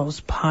Marcello's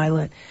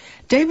pilot.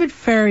 David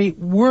Ferry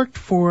worked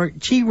for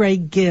G. Ray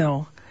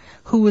Gill,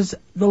 who was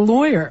the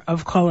lawyer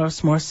of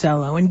Carlos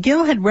Marcello. And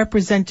Gill had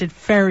represented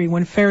Ferry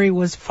when Ferry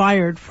was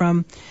fired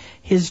from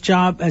his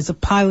job as a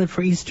pilot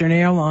for Eastern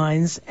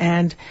Airlines,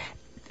 and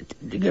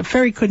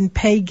Ferry couldn't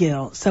pay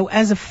Gill. So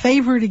as a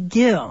favor to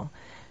Gill,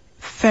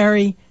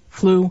 Ferry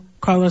flew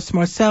Carlos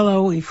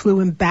Marcello. He flew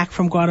him back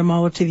from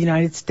Guatemala to the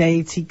United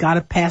States. He got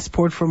a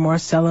passport for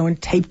Marcello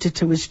and taped it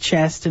to his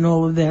chest and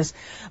all of this.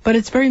 But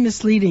it's very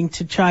misleading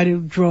to try to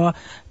draw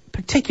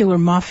particular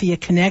mafia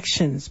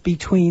connections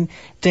between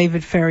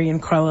David Ferry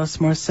and Carlos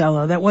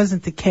Marcello. That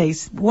wasn't the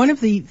case. One of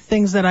the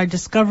things that I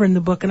discover in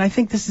the book, and I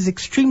think this is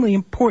extremely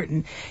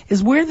important,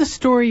 is where the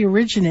story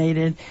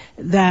originated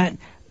that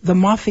the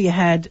mafia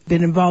had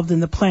been involved in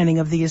the planning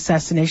of the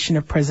assassination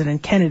of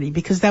President Kennedy,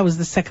 because that was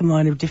the second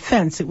line of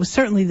defense. It was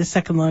certainly the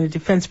second line of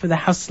defense for the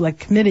House Select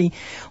Committee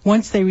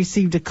once they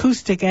received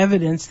acoustic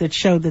evidence that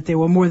showed that there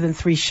were more than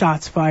 3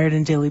 shots fired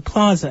in Dealey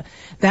Plaza.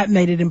 That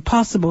made it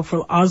impossible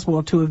for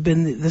Oswald to have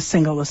been the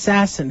single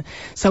assassin.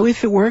 So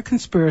if it were a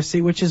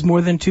conspiracy, which is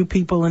more than 2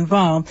 people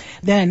involved,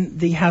 then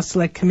the House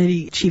Select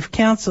Committee Chief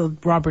Counsel,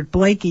 Robert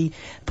Blakey,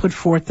 put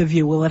forth the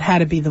view, well, it had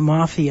to be the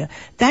mafia.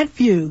 That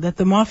view, that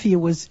the mafia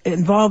was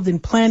involved in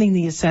planning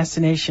the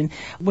assassination,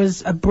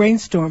 was a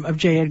brainstorm of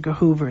J. Edgar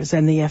Hoover's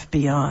and the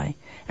FBI.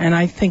 And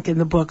I think in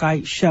the book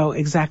I show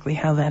exactly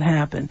how that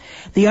happened.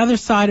 The other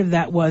side of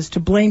that was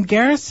to blame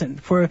Garrison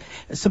for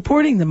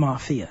supporting the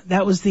mafia.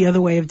 That was the other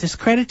way of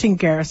discrediting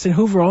Garrison.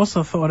 Hoover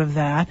also thought of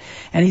that,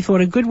 and he thought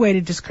a good way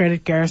to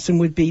discredit Garrison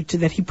would be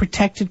that he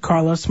protected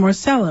Carlos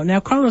Marcello. Now,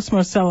 Carlos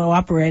Marcello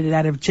operated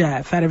out of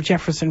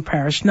Jefferson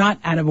Parish, not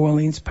out of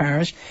Orleans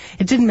Parish.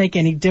 It didn't make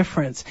any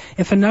difference.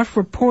 If enough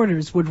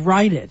reporters would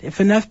write it, if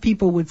enough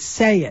people would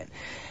say it,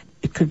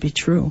 it could be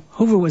true.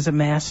 Hoover was a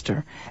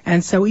master.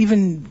 And so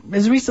even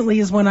as recently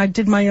as when I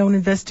did my own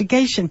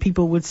investigation,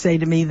 people would say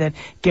to me that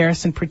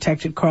Garrison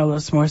protected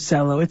Carlos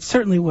Marcello. It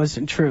certainly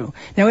wasn't true.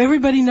 Now,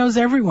 everybody knows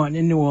everyone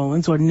in New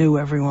Orleans, or knew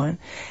everyone.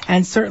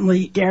 And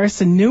certainly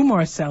Garrison knew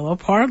Marcello,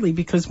 partly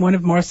because one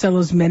of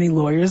Marcello's many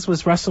lawyers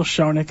was Russell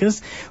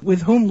Shoenman,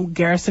 with whom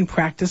Garrison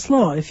practiced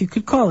law, if you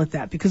could call it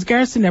that, because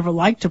Garrison never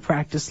liked to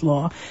practice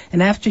law.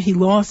 And after he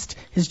lost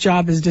his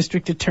job as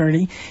district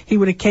attorney, he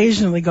would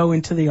occasionally go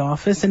into the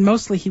office, and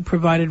mostly he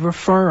provided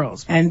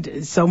referrals.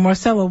 And so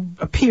Marcello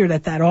appeared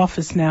at that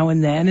office now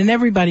and then, and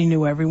everybody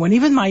knew everyone.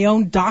 Even my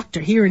own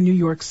doctor here in New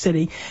York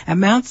City at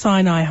Mount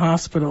Sinai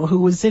Hospital, who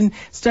was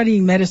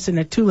studying medicine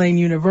at Tulane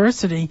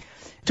University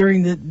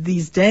during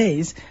these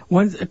days,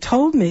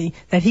 told me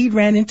that he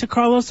ran into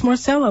Carlos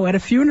Marcello at a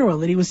funeral,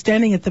 that he was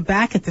standing at the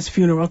back at this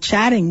funeral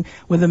chatting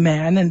with a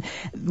man, and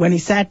when he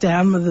sat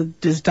down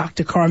with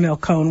Dr. Carmel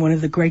Cohn, one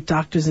of the great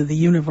doctors of the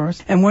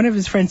universe, and one of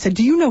his friends said,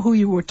 "Do you know who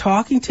you were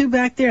talking to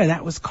back there?"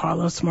 That was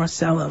Carlos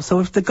Marcello. So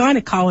if the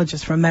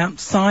gynecologist from Mount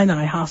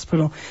Sinai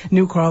Hospital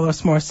knew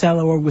Carlos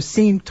Marcello or was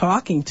seen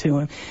talking to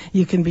him,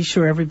 you can be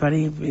sure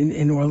everybody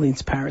in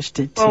Orleans Parish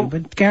did too.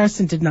 But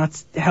Garrison did not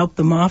help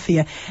the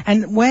mafia.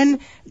 And when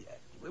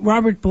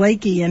Robert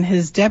Blakey and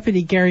his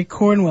deputy Gary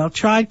Cornwell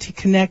tried to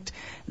connect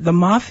the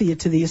mafia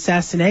to the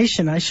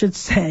assassination, I should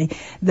say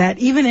that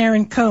even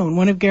Aaron Cohn,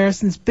 one of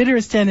Garrison's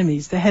bitterest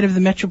enemies, the head of the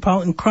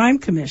Metropolitan Crime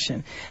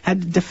Commission,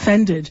 had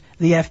defended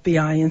the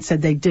FBI and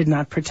said they did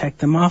not protect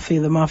the mafia.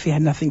 The mafia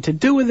had nothing to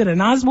do with it,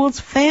 and Oswald's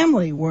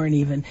family weren't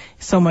even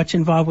so much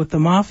involved with the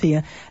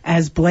mafia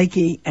as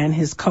Blakey and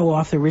his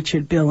co-author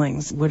Richard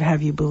Billings would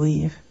have you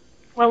believe.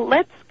 Well,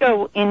 let's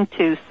go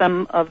into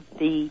some of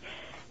the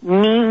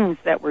means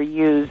that were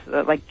used,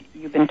 like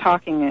you've been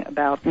talking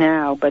about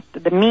now, but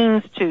the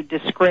means to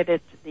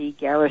discredit the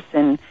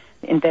Garrison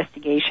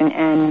investigation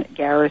and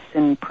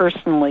Garrison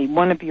personally.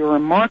 One of your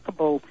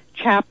remarkable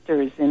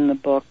chapters in the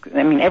book,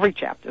 I mean, every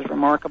chapter is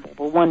remarkable,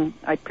 but one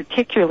I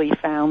particularly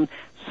found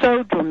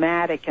so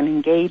dramatic and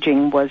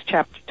engaging was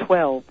Chapter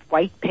 12,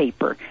 White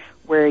Paper,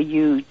 where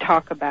you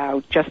talk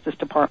about Justice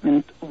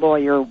Department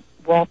lawyer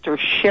Walter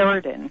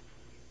Sheridan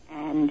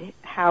and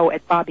how,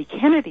 at Bobby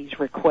Kennedy's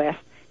request,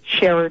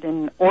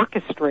 Sheridan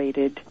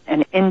orchestrated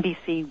an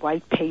NBC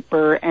white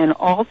paper and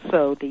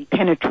also the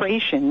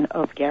penetration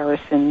of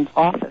Garrison's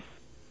office.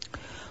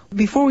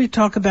 Before we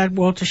talk about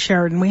Walter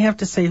Sheridan, we have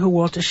to say who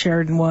Walter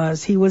Sheridan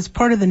was. He was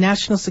part of the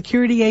National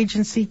Security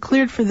Agency,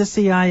 cleared for the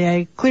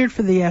CIA, cleared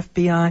for the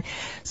FBI.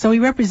 So he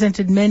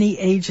represented many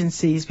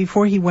agencies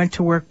before he went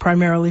to work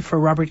primarily for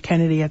Robert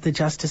Kennedy at the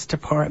Justice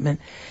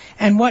Department.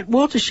 And what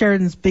Walter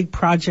Sheridan's big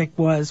project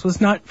was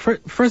not,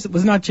 first it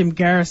was not Jim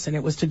Garrison,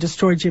 it was to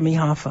destroy Jimmy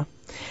Hoffa.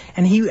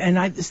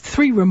 And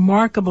three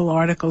remarkable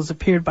articles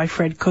appeared by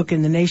Fred Cook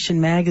in The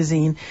Nation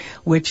magazine,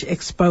 which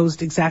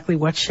exposed exactly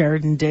what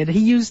Sheridan did. He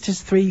used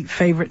his three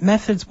favorite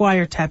methods: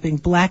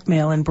 wiretapping,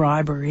 blackmail, and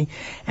bribery.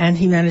 And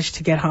he managed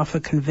to get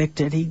Hoffa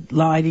convicted. He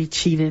lied, he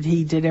cheated,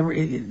 he did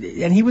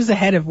and he was the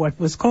head of what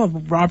was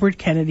called Robert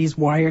Kennedy's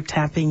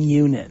wiretapping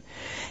unit.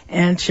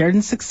 And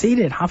Sheridan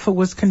succeeded. Hoffa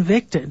was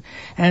convicted.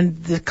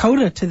 And the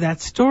coda to that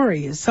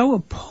story is so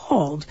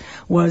appalled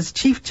was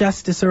Chief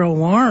Justice Earl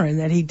Warren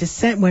that he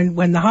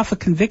when the Hoffa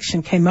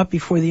conviction came up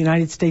before the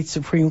United States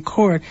Supreme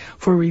Court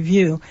for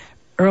review,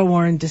 Earl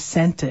Warren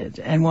dissented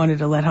and wanted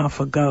to let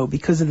Hoffa go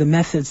because of the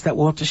methods that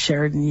Walter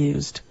Sheridan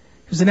used.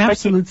 He was an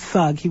absolute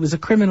thug. He was a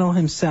criminal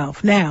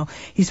himself. Now,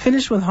 he's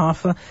finished with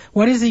Hoffa.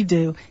 What does he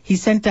do?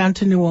 He's sent down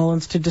to New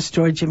Orleans to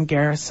destroy Jim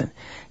Garrison.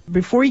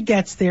 Before he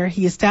gets there,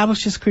 he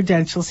establishes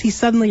credentials. He's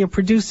suddenly a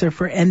producer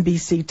for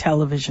NBC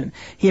television.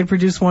 He had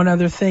produced one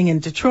other thing in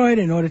Detroit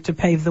in order to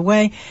pave the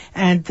way,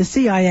 and the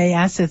CIA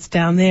assets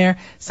down there,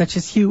 such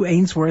as Hugh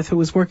Ainsworth, who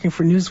was working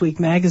for Newsweek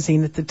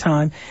magazine at the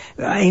time,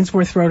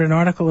 Ainsworth wrote an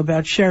article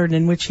about Sheridan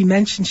in which he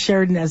mentioned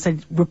Sheridan as a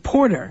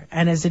reporter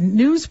and as a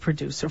news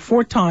producer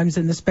 4 times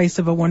in the space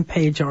of a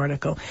 1-page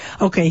article.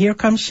 Okay, here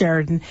comes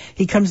Sheridan.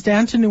 He comes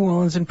down to New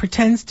Orleans and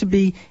pretends to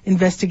be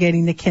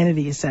investigating the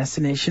Kennedy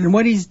assassination, and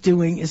what he's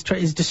doing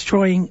is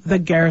destroying the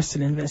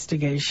Garrison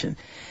investigation.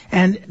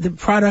 And the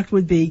product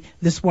would be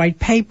this white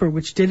paper,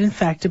 which did in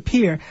fact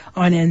appear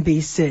on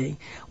NBC.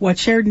 What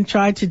Sheridan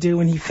tried to do,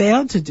 and he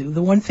failed to do,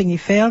 the one thing he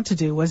failed to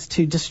do was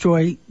to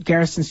destroy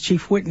Garrison's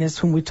chief witness,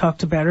 whom we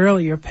talked about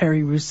earlier,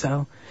 Perry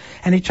Rousseau.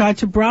 And he tried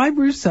to bribe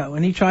Rousseau,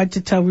 and he tried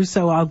to tell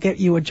Rousseau, I'll get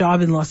you a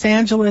job in Los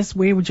Angeles.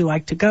 Where would you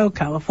like to go?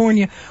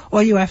 California.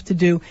 All you have to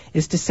do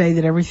is to say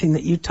that everything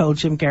that you told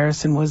Jim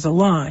Garrison was a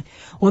lie.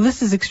 Well,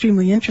 this is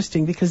extremely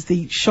interesting because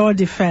the Shaw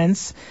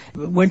defense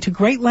went to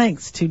great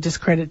lengths to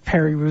discredit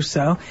Perry Rousseau.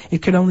 Russo.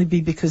 It could only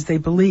be because they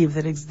believed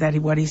that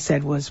what he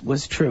said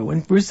was true.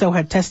 And Russo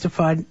had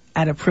testified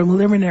at a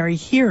preliminary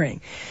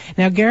hearing.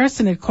 Now,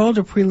 Garrison had called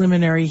a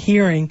preliminary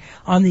hearing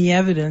on the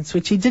evidence,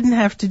 which he didn't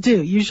have to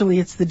do. Usually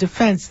it's the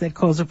defense that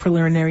calls a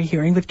preliminary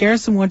hearing, but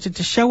Garrison wanted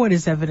to show what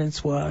his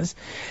evidence was.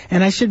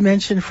 And I should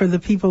mention for the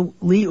people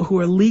who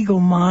are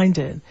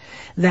legal-minded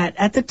that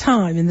at the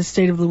time in the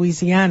state of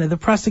Louisiana, the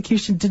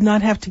prosecution did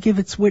not have to give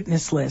its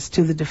witness list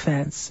to the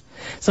defense.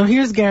 So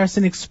here's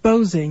Garrison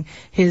exposing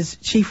his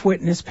chief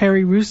witness,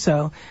 Perry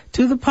Russo,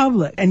 to the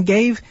public and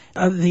gave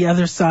the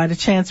other side a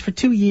chance for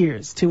 2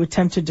 years to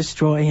attempt to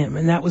destroy him.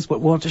 And that was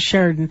what Walter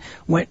Sheridan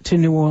went to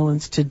New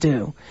Orleans to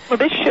do. Well,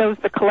 this shows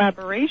the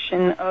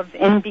collaboration of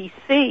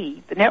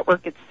NBC, the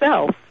network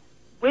itself,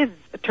 with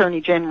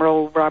Attorney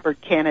General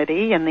Robert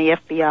Kennedy and the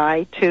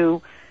FBI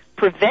to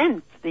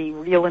prevent the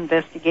real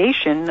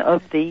investigation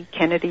of the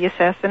Kennedy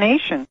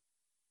assassination.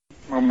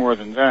 Well, more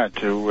than that,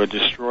 to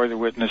destroy the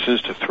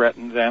witnesses, to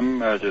threaten them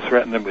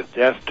with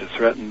death, to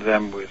threaten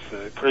them with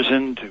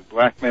prison, to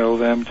blackmail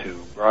them, to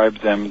bribe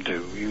them,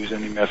 to use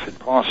any method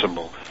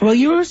possible. Well,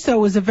 Russo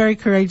was a very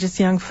courageous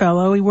young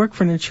fellow. He worked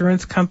for an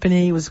insurance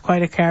company. He was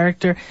quite a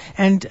character.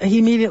 And he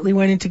immediately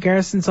went into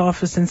Garrison's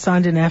office and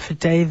signed an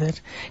affidavit.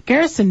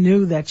 Garrison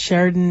knew that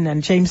Sheridan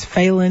and James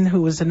Phelan,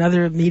 who was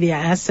another media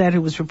asset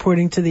who was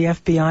reporting to the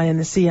FBI and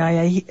the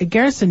CIA,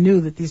 Garrison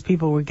knew that these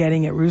people were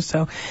getting at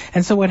Russo.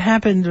 And so what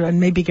happened,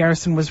 and maybe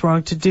Garrison was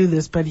wrong to do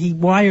this, but he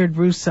wired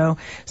Russo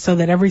so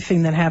that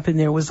everything that happened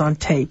there was on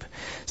tape.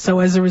 So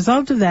as a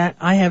result of that,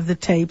 I have the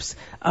tapes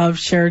of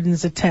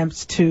Sheridan's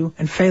attempts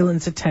and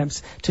Phelan's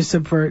attempts to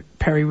subvert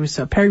Perry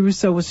Russo. Perry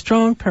Russo was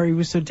strong. Perry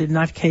Russo did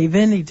not cave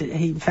in.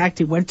 In fact,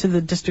 he went to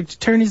the district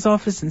attorney's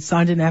office and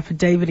signed an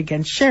affidavit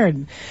against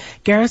Sheridan.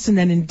 Garrison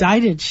then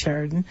indicted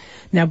Sheridan.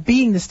 Now,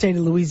 being the state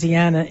of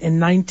Louisiana in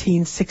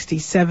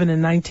 1967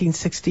 and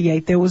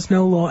 1968, there was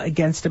no law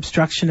against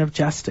obstruction of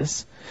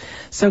justice.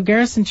 So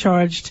Garrison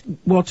charged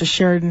Walter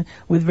Sheridan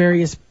with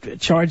various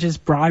charges,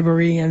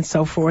 bribery and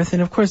so forth.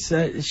 And, of course,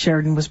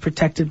 Sheridan was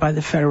protected by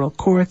the federal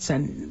courts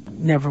and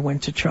never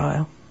went to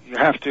trial. You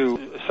have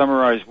to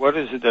summarize, what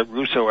is it that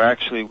Russo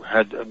actually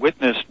had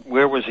witnessed?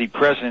 Where was he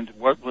present?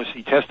 What was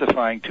he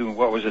testifying to? And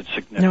what was it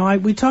significant? No,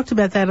 we talked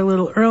about that a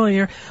little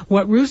earlier.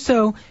 What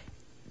Russo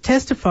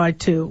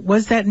testified to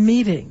was that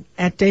meeting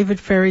at David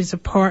Ferry's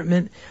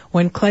apartment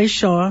when Clay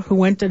Shaw, who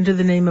went under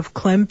the name of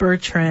Clem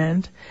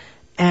Bertrand,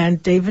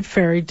 and David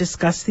Ferry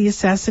discussed the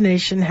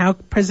assassination, how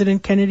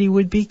President Kennedy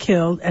would be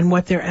killed, and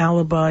what their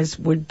alibis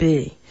would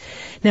be.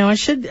 Now, I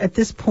should, at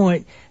this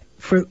point,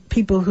 for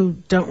people who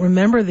don't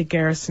remember the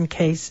Garrison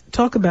case,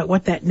 talk about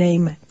what that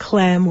name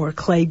Clem or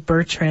Clay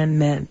Bertrand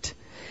meant.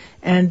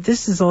 And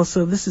this is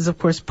of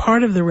course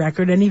part of the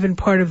record and even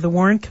part of the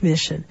Warren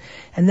Commission.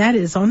 And that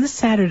is, on the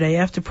Saturday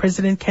after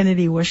President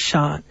Kennedy was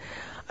shot,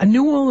 a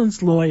New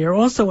Orleans lawyer,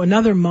 also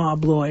another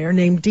mob lawyer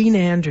named Dean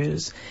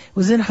Andrews,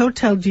 was in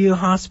Hotel Dieu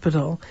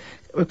Hospital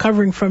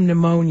recovering from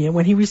pneumonia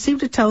when he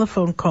received a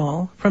telephone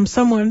call from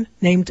someone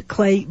named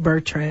Clay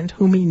Bertrand,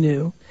 whom he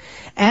knew,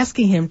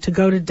 asking him to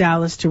go to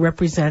Dallas to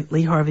represent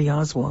Lee Harvey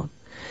Oswald.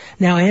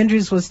 Now,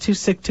 Andrews was too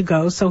sick to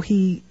go, so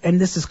and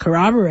this is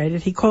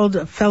corroborated, he called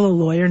a fellow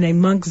lawyer named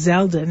Monk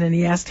Zeldin, and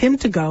he asked him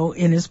to go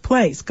in his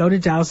place, go to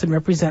Dallas and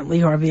represent Lee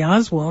Harvey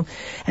Oswald.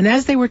 And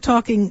as they were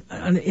talking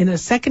in a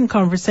second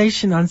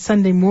conversation on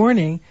Sunday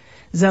morning,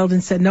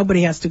 Zeldin said,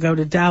 "Nobody has to go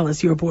to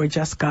Dallas, your boy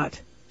just got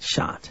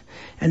shot."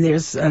 And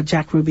there's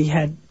Jack Ruby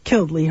had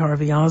killed Lee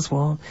Harvey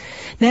Oswald.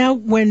 Now,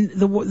 when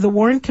the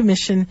Warren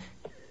Commission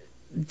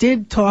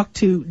did talk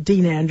to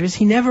Dean Andrews,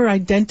 he never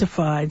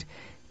identified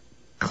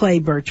Clay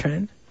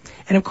Bertrand.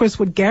 And, of course,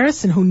 what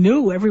Garrison,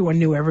 who everyone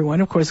knew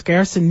everyone, of course,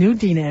 Garrison knew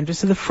Dean Andrews.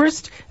 So the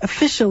first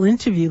official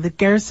interview that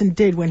Garrison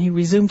did when he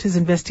resumed his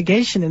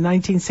investigation in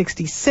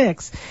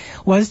 1966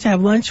 was to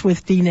have lunch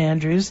with Dean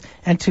Andrews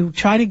and to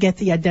try to get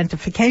the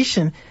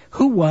identification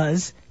who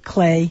was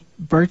Clay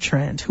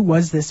Bertrand. Who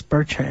was this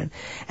Bertrand?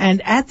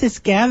 And at this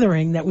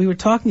gathering that we were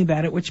talking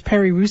about, at which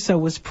Perry Russo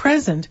was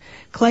present,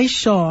 Clay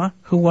Shaw,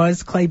 who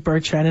was Clay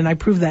Bertrand, and I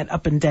proved that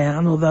up and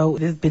down, although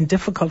it has been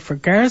difficult for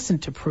Garrison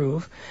to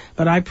prove,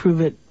 but I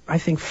prove it, I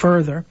think,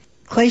 further.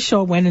 Clay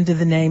Shaw went into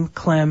the name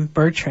Clem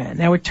Bertrand.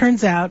 Now, it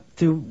turns out,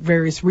 through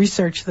various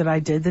research that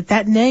I did,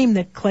 that name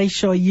that Clay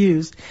Shaw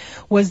used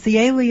was the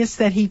alias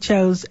that he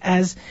chose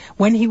as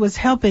when he was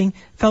helping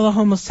fellow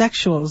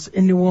homosexuals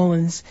in New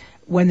Orleans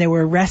when they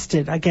were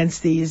arrested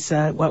against these,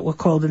 what were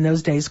called in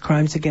those days,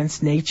 crimes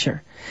against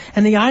nature.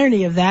 And the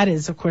irony of that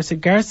is, of course,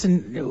 that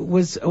Garrison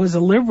was a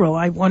liberal.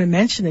 I want to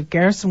mention that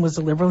Garrison was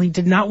a liberal. He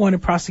did not want to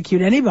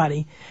prosecute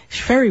anybody.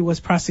 Ferry was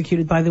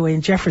prosecuted, by the way,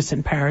 in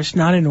Jefferson Parish,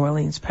 not in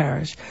Orleans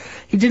Parish.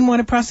 He didn't want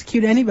to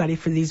prosecute anybody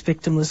for these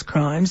victimless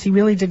crimes. He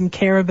really didn't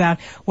care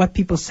about what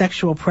people's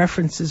sexual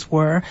preferences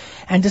were.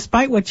 And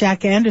despite what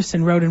Jack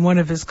Anderson wrote in one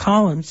of his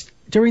columns,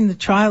 during the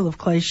trial of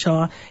Clay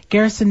Shaw,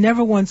 Garrison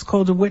never once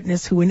called a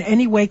witness who in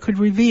any way could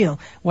reveal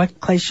what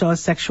Clay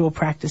Shaw's sexual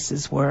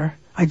practices were.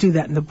 I do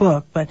that in the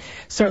book, but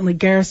certainly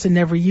Garrison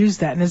never used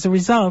that. And as a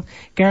result,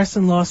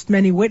 Garrison lost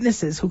many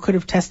witnesses who could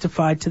have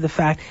testified to the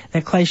fact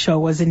that Clay Shaw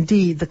was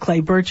indeed the Clay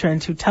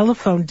Bertrand who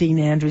telephoned Dean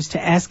Andrews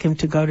to ask him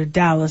to go to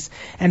Dallas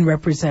and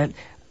represent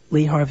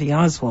Lee Harvey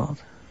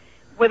Oswald.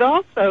 But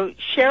also,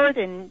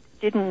 Sheridan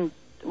didn't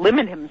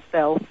limit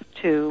himself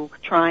to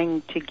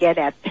trying to get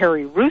at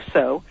Perry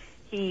Russo.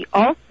 He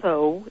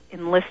also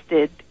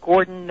enlisted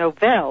Gordon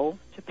Novell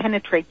to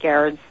penetrate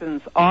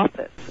Garrison's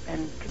office.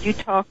 And could you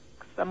talk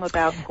some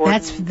about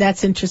Gordon?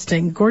 That's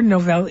interesting. Gordon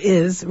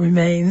Novell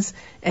remains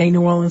a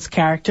New Orleans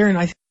character, and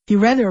if you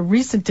read a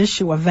recent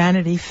issue of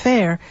Vanity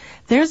Fair,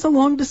 there's a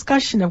long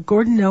discussion of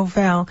Gordon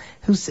Novell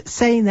who's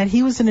saying that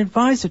he was an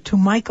advisor to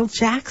Michael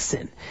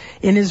Jackson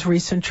in his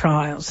recent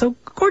trial. So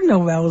Gordon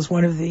Novell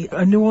is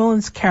a New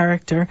Orleans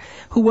character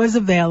who was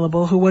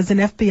available, who was an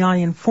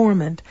FBI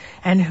informant,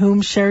 and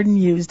whom Sheridan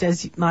used,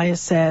 as Maya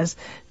says,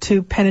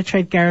 to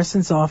penetrate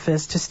Garrison's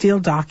office, to steal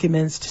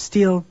documents, to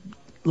steal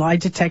lie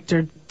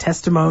detector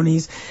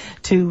testimonies,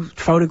 to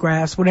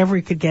photographs, whatever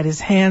he could get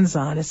his hands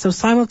on. And so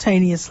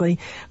simultaneously,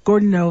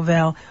 Gordon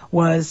Novell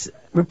was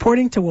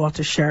reporting to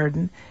Walter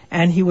Sheridan,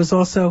 and he was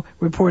also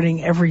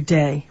reporting every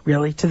day,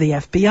 really, to the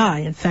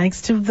FBI. And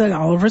thanks to the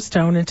Oliver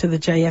Stone and to the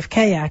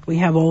JFK Act, we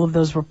have all of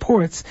those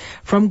reports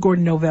from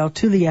Gordon Novell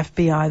to the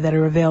FBI that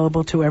are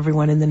available to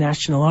everyone in the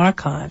National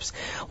Archives.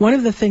 One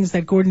of the things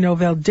that Gordon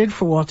Novell did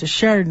for Walter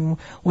Sheridan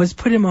was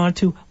put him on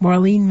to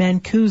Marlene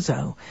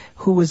Mancuso,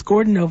 who was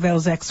Gordon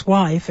Novell's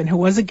ex-wife and who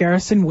was a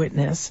Garrison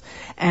witness.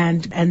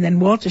 And then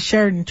Walter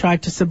Sheridan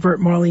tried to subvert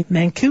Marlene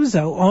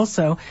Mancuso,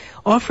 also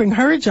offering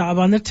her a job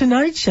on The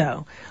Tonight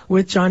Show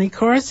with Johnny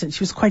Carson.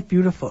 She was quite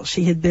beautiful.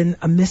 She had been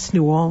a Miss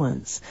New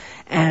Orleans.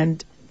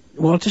 And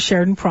Walter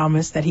Sheridan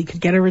promised that he could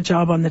get her a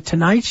job on The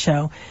Tonight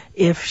Show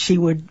if she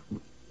would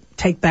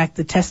take back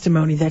the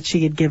testimony that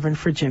she had given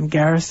for Jim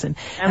Garrison.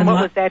 And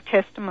what was that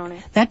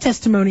testimony? That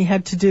testimony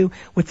had to do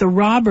with the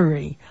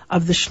robbery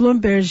of the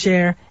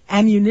Schlumberger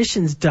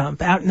ammunitions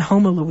dump out in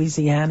Houma,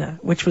 Louisiana,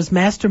 which was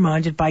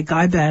masterminded by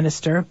Guy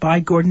Bannister, by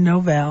Gordon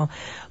Novell,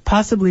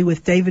 possibly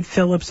with David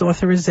Phillips'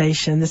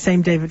 authorization, the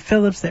same David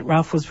Phillips that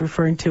Ralph was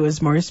referring to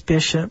as Maurice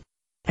Bishop.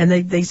 And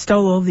they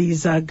stole all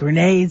these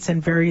grenades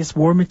and various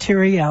war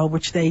material,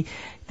 which they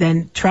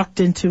then trucked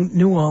into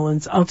New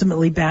Orleans,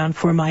 ultimately bound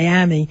for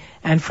Miami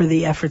and for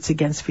the efforts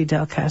against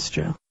Fidel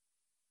Castro.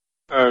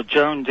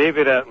 Joan,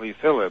 David Atlee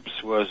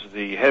Phillips was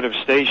the head of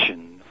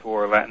station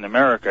for Latin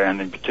America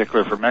and in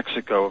particular for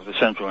Mexico of the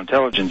Central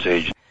Intelligence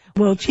Agency.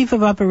 Well, chief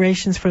of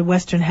operations for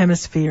Western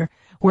Hemisphere,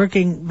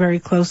 working very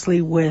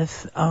closely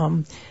with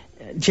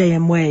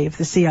JM Wave,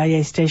 the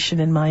CIA station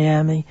in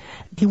Miami.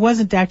 He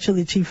wasn't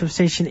actually chief of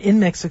station in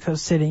Mexico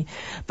City,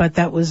 but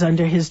that was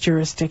under his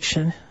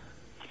jurisdiction.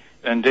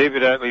 And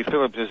David Atlee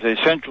Phillips is a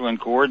central and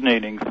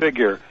coordinating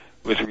figure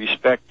with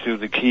respect to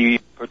the key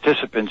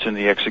participants in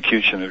the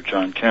execution of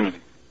John Kennedy.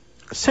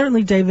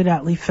 Certainly David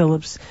Atlee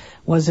Phillips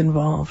was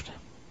involved.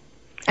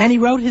 And he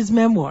wrote his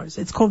memoirs.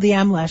 It's called The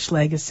Amlash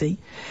Legacy,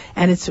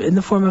 and it's in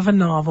the form of a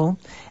novel.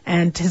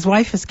 And his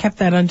wife has kept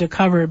that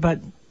undercover, but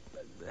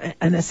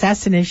an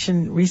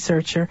assassination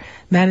researcher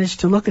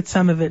managed to look at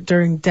some of it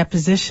during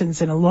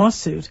depositions in a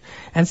lawsuit.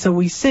 And so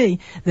we see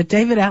that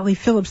David Atlee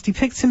Phillips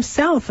depicts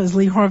himself as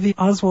Lee Harvey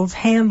Oswald's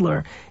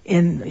handler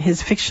in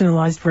his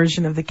fictionalized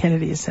version of the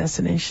Kennedy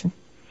assassination.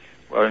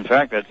 Well, in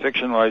fact, that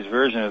fictionalized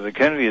version of the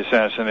Kennedy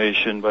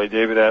assassination by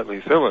David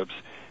Atlee Phillips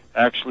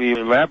actually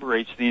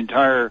elaborates the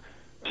entire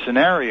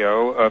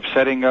scenario of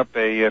setting up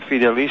a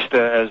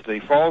Fidelista as the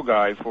fall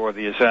guy for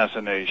the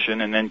assassination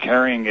and then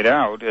carrying it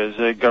out as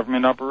a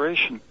government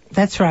operation.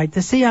 That's right.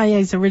 The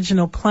CIA's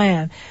original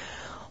plan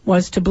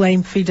was to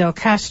blame Fidel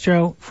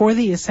Castro for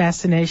the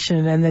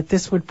assassination and that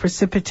this would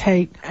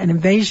precipitate an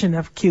invasion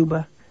of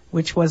Cuba,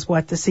 which was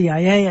what the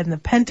CIA and the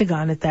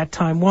Pentagon at that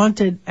time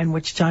wanted and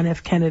which John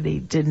F. Kennedy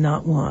did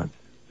not want.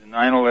 The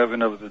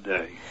 9/11 of the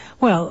day.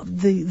 Well,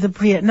 the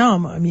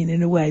Vietnam, I mean,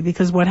 in a way,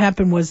 because what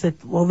happened was that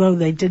although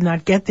they did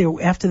not get there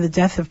after the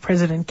death of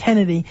President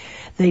Kennedy,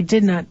 they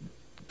did not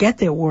get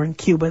their war in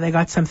Cuba. They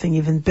got something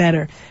even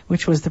better,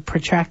 which was the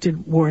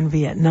protracted war in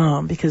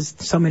Vietnam, because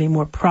so many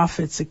more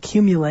profits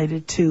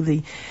accumulated to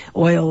the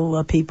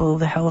oil people,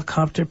 the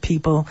helicopter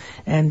people,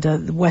 and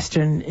the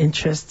Western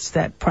interests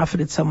that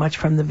profited so much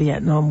from the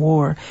Vietnam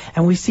War.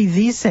 And we see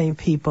these same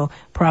people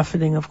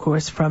profiting, of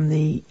course, from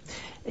the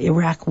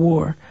Iraq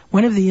War.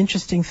 One of the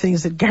interesting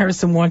things that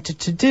Garrison wanted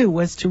to do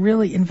was to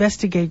really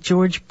investigate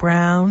George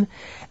Brown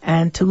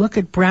and to look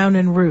at Brown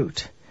and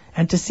Root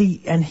and to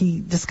see, and he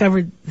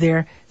discovered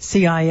their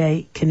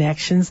CIA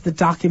connections. The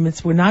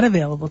documents were not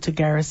available to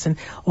Garrison,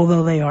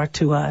 although they are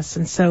to us.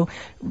 And so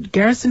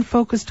Garrison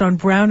focused on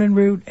Brown and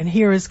Root, and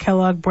here is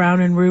Kellogg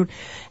Brown and Root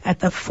at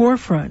the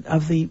forefront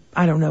of the,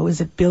 I don't know, is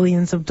it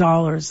billions of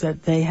dollars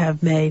that they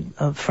have made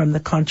from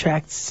the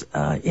contracts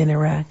in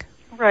Iraq?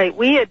 Right.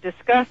 We had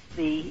discussed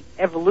the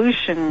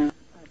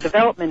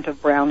development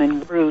of Brown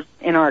and Root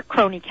in our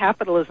Crony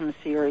Capitalism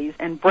series,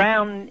 and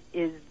Brown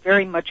is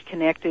very much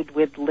connected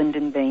with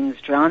Lyndon Baines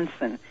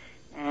Johnson.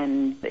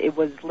 And it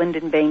was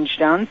Lyndon Baines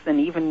Johnson,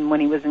 even when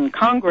he was in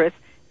Congress,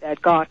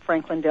 that got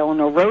Franklin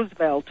Delano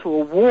Roosevelt to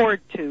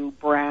award to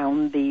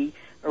Brown the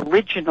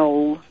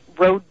original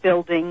road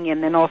building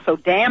and then also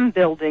dam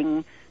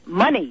building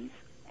monies.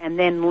 And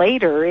then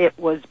later it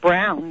was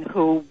Brown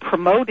who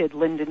promoted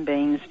Lyndon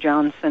Baines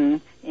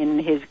Johnson in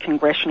his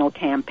congressional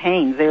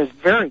campaigns. There's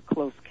very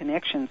close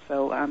connections.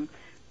 So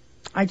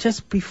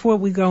before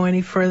we go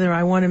any further,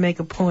 I want to make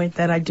a point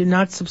that I do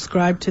not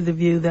subscribe to the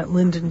view that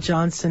Lyndon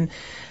Johnson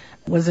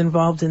was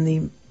involved in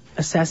the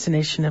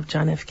assassination of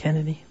John F.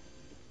 Kennedy.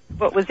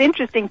 What was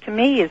interesting to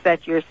me is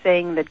that you're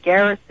saying that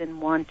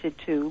Garrison wanted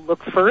to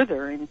look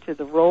further into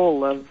the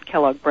role of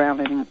Kellogg Brown,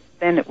 and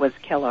then it was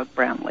Kellogg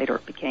Brown. Later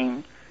it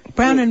became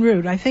Brown and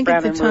Root. I think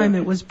Brown at the time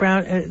it was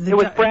Brown. It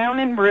was Brown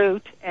and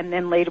Root, and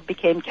then later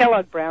became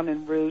Kellogg Brown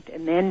and Root,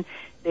 and then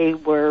they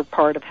were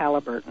part of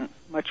Halliburton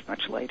much,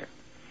 much later.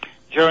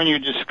 Joan, you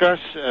discuss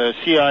a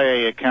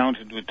CIA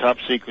accountant with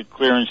top-secret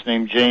clearance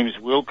named James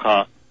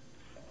Wilcott,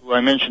 who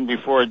I mentioned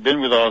before had been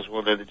with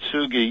Oswald at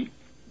Itsugi,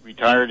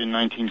 retired in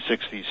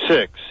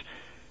 1966.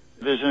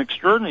 There's an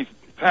extraordinary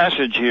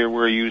passage here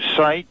where you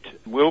cite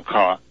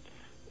Wilcott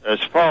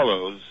as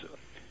follows.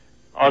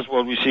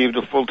 Oswald received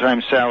a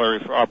full-time salary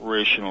for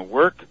operational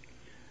work.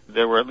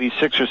 There were at least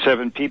 6 or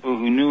 7 people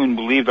who knew and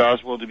believed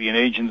Oswald to be an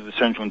agent of the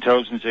Central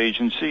Intelligence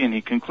Agency, and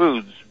he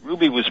concludes,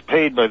 Ruby was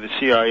paid by the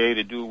CIA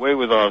to do away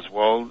with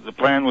Oswald. The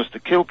plan was to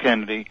kill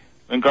Kennedy,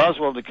 link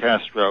Oswald to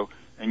Castro,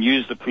 and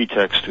use the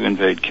pretext to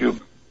invade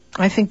Cuba.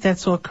 I think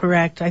that's all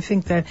correct. I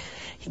think that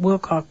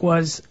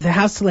the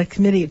House Select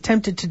Committee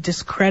attempted to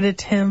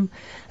discredit him,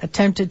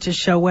 attempted to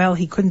show, well,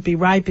 he couldn't be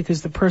right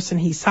because the person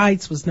he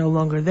cites was no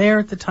longer there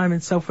at the time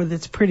and so forth.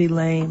 It's pretty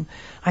lame.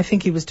 I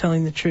think he was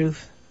telling the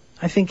truth.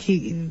 I think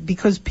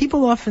because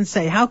people often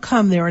say, how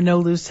come there are no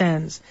loose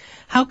ends?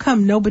 How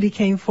come nobody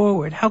came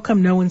forward? How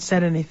come no one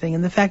said anything?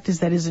 And the fact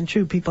is that isn't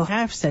true. People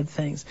have said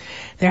things.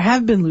 There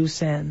have been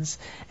loose ends,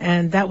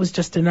 and that was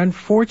just an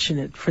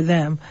unfortunate for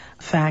them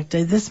fact.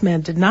 This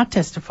man did not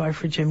testify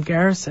for Jim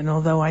Garrison,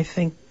 although I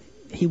think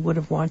he would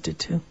have wanted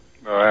to.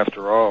 Well,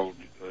 after all,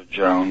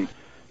 Joan,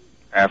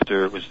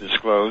 after it was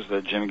disclosed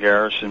that Jim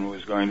Garrison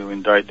was going to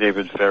indict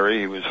David Ferry,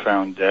 he was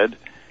found dead.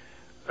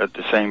 At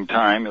the same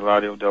time,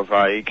 Eladio Del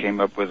Valle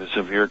came up with a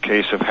severe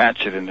case of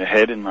hatchet in the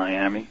head in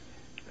Miami,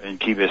 in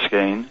Key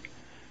Biscayne.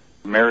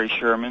 Mary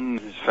Sherman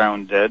is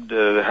found dead.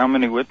 How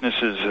many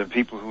witnesses,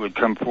 people who had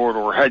come forward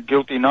or had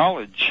guilty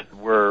knowledge,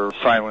 were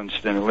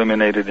silenced and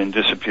eliminated and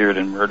disappeared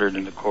and murdered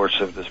in the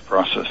course of this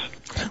process?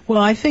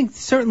 Well, I think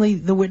certainly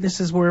the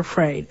witnesses were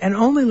afraid. And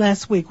only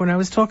last week, when I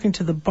was talking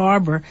to the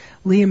barber,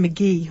 Liam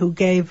McGee, who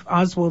gave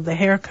Oswald the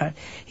haircut,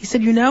 he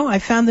said, I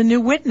found a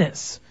new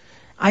witness.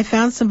 I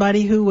found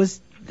somebody who was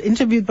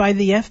interviewed by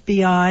the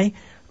FBI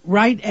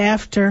right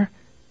after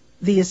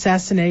the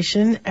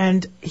assassination,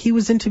 and he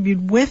was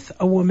interviewed with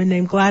a woman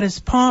named Gladys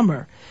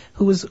Palmer,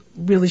 who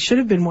really should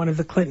have been one of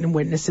the Clinton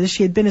witnesses.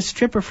 She had been a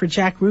stripper for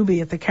Jack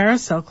Ruby at the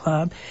Carousel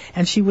Club,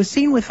 and she was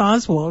seen with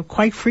Oswald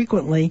quite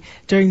frequently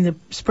during the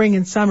spring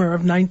and summer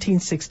of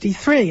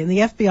 1963. And the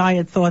FBI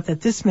had thought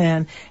that this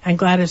man and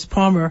Gladys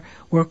Palmer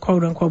were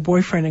quote-unquote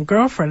boyfriend and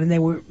girlfriend, and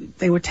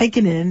they were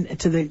taken in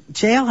to the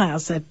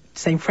jailhouse at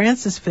St.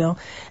 Francisville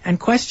and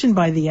questioned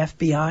by the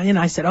FBI. And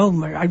I said,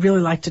 I'd really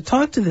like to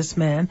talk to this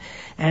man.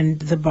 And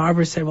the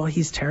barber said, well,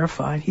 he's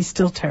terrified. He's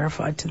still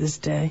terrified to this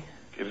day.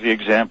 Give the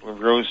example of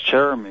Rose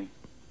Cheramy.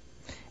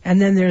 And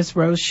then there's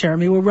Rose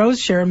Cheramy. Well,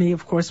 Rose Cheramy,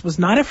 of course, was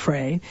not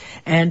afraid,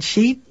 and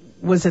she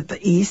was at the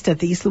East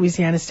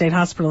Louisiana State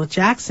Hospital at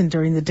Jackson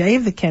during the day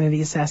of the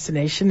Kennedy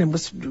assassination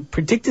and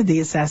predicted the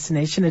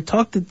assassination and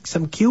talked to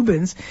some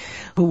Cubans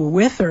who were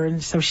with her,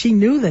 and so she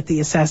knew that the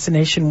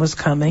assassination was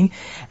coming.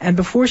 And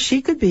before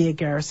she could be a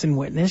Garrison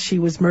witness, she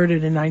was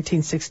murdered in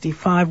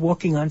 1965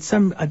 walking on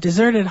a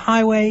deserted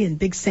highway in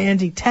Big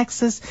Sandy,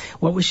 Texas.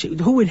 Who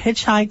would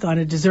hitchhike on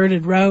a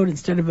deserted road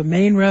instead of a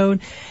main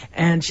road?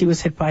 And she was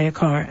hit by a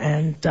car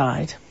and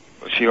died.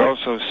 She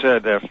also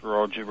said, after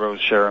all,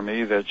 Rose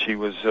Cheramy, that she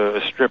was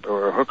a stripper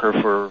or a hooker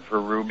for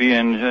Ruby,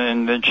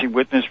 and then she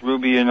witnessed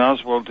Ruby and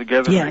Oswald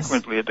together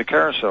frequently at the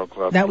Carousel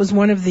Club. That was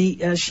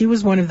she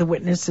was one of the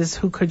witnesses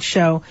who could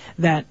show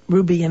that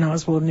Ruby and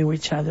Oswald knew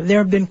each other. There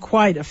have been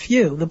quite a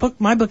few.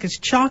 My book is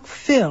chock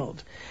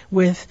filled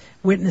with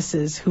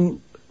witnesses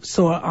who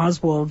saw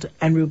Oswald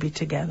and Ruby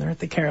together at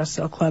the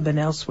Carousel Club and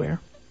elsewhere.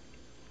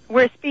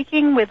 We're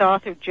speaking with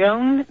author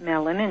Joan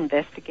Mellen,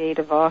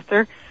 investigative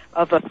author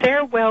of A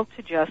Farewell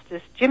to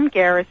Justice, Jim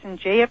Garrison,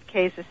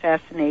 JFK's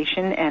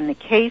Assassination, and the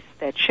Case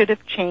That Should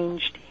Have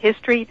Changed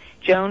History.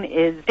 Joan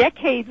is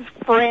decades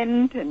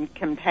friend and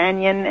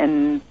companion,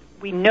 and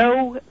we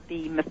know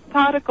the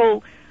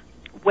methodical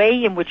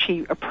way in which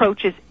he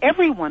approaches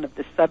every one of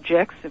the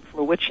subjects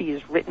for which he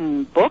has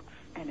written books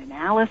and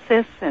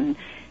analysis, and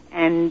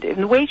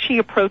in the way she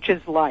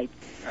approaches life.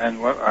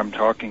 And what I'm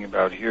talking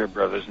about here,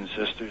 brothers and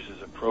sisters,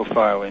 is a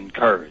profile in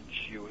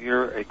courage. You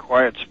hear a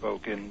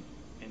quiet-spoken,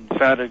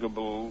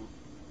 indefatigable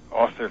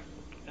author,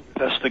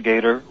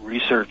 investigator,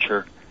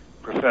 researcher,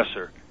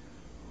 professor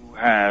who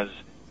has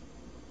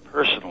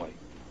personally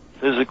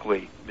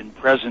physically been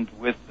present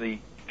with the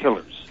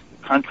killers,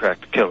 the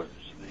contract killers,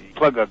 the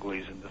plug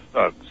uglies and the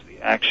thugs,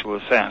 the actual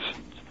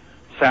assassins,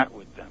 sat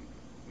with them,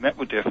 met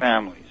with their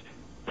families,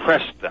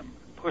 pressed them,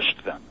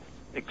 pushed them,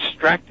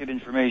 extracted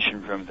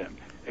information from them,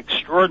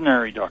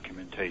 extraordinary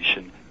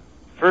documentation,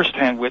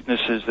 first-hand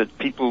witnesses that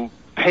people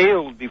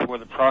paled before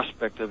the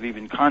prospect of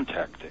even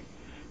contacting.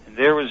 And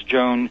there was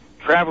Joan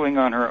traveling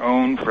on her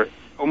own for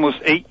almost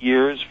 8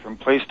 years from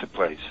place to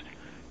place,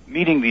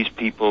 meeting these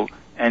people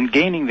and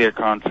gaining their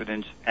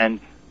confidence and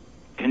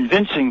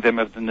convincing them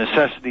of the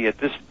necessity at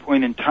this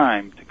point in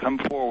time to come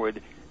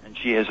forward. And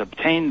she has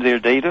obtained their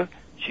data,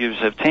 she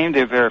has obtained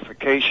their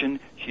verification,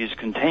 she has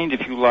contained,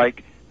 if you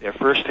like, their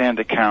first-hand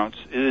accounts.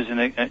 It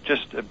is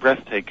just a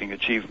breathtaking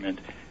achievement.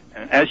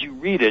 And as you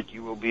read it,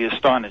 you will be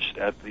astonished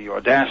at the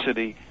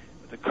audacity,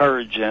 the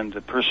courage, and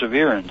the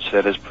perseverance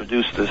that has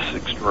produced this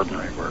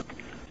extraordinary work.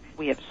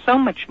 We have so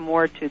much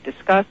more to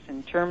discuss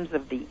in terms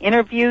of the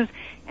interviews,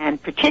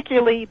 and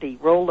particularly the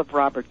role of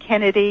Robert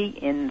Kennedy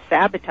in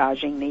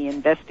sabotaging the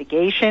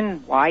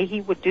investigation, why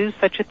he would do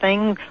such a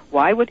thing,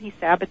 why would he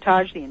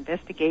sabotage the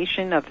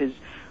investigation of his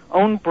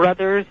own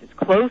brothers, his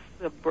close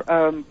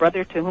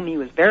brother to whom he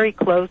was very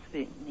close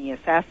in the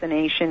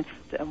assassination,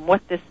 and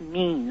what this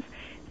means.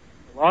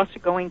 We're also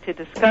going to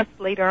discuss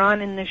later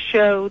on in the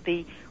show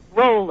the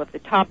role of the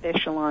top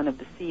echelon of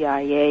the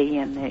CIA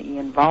and the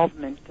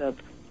involvement of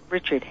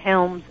Richard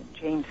Helms and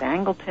James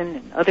Angleton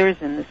and others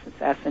in this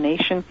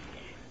assassination.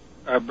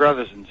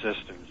 Brothers and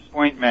sisters,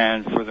 point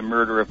man for the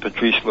murder of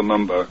Patrice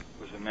Lumumba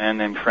was a man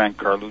named Frank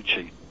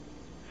Carlucci.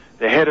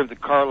 The head of the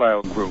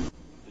Carlyle Group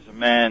is a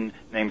man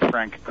named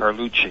Frank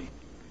Carlucci.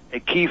 A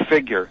key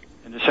figure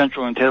in the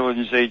Central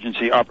Intelligence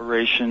Agency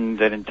operation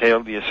that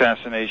entailed the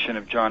assassination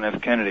of John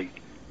F. Kennedy,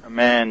 a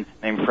man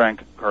named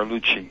Frank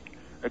Carlucci.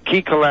 A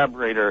key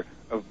collaborator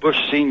of Bush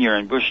Sr.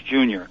 and Bush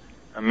Jr.,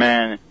 a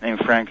man named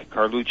Frank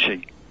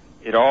Carlucci.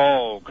 It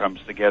all comes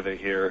together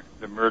here,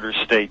 the murder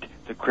state,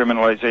 the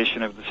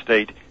criminalization of the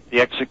state,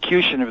 the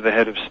execution of the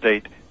head of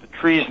state, the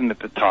treason at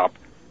the top,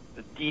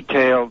 the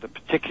detail, the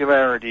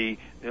particularity,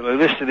 the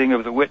eliciting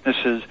of the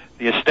witnesses,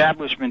 the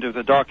establishment of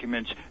the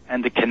documents,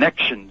 and the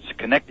connections,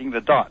 connecting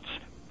the dots,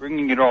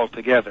 bringing it all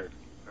together.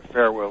 A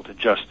Farewell to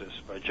Justice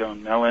by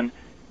Joan Mellen.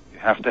 You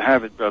have to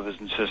have it, brothers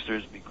and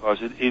sisters,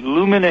 because it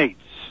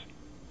illuminates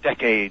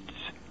decades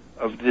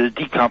of the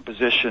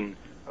decomposition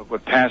of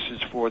what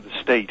passes for the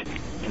state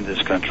in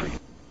this country.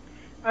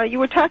 You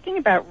were talking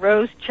about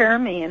Rose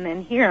Chermy, and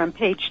then here on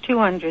page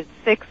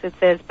 206 it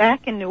says,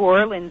 back in New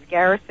Orleans,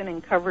 Garrison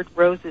uncovered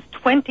Rose's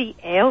 20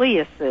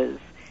 aliases.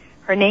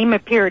 Her name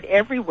appeared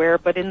everywhere,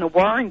 but in the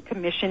Warren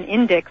Commission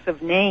index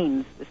of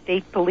names. The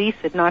state police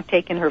had not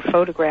taken her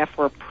photograph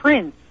or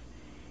prints.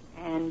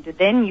 And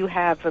then you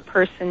have a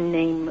person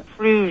named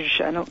Fruge.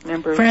 I don't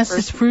remember.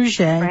 Francis Fruge.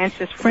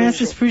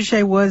 Francis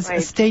Fruge was a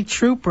state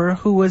trooper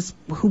who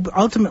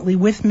ultimately,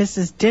 with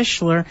Mrs.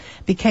 Dishler,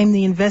 became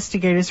the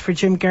investigators for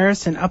Jim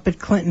Garrison up at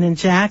Clinton and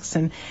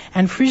Jackson.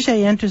 And Fruge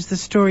enters the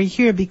story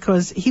here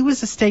because he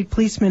was a state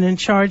policeman in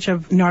charge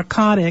of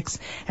narcotics,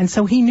 and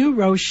so he knew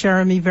Rose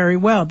Chermy very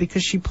well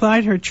because she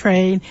plied her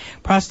trade,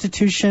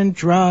 prostitution,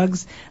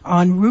 drugs,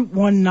 on Route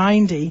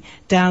 190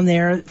 down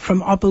there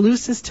from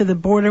Opelousas to the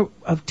border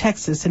of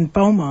Texas and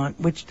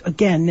Beaumont, which,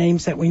 again,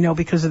 names that we know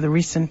because of the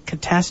recent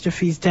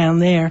catastrophes down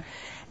there.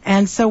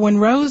 And so when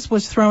Rose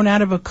was thrown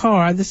out of a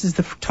car, this is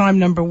the time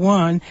number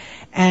one,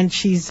 and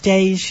she's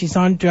dazed, she's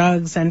on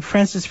drugs, and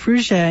Francis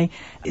Fruge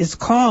is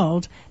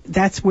called.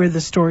 That's where the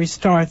story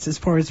starts as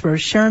far as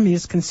Rose Chermy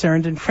is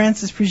concerned. And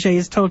Francis Fruge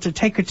is told to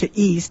take her to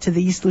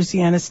the East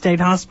Louisiana State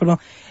Hospital.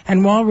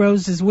 And while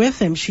Rose is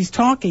with him, she's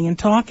talking,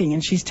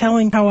 and she's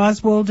telling how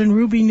Oswald and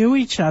Ruby knew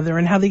each other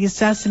and how the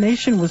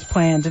assassination was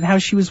planned and how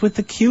she was with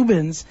the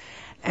Cubans.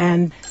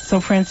 And so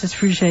Francis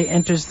Fruge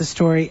enters the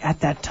story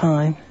at that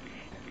time.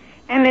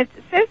 And it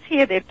says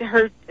here that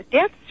her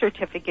death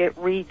certificate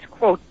reads,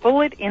 quote,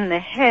 bullet in the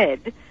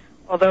head,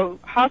 although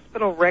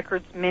hospital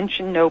records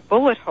mention no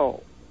bullet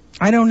hole.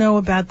 I don't know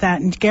about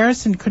that, and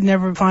Garrison could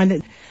never find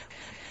it.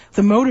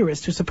 The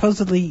motorist who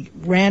supposedly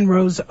ran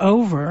Rose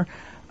over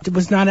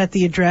was not at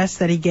the address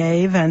that he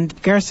gave,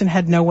 and Garrison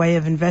had no way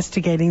of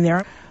investigating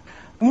there.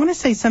 I want to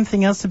say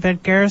something else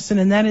about Garrison,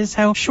 and that is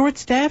how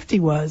short-staffed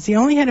he was. He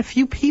only had a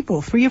few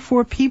people, 3 or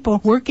 4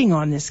 people working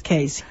on this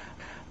case.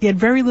 He had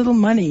very little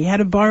money. He had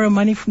to borrow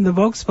money from the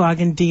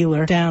Volkswagen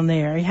dealer down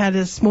there. He had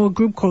a small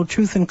group called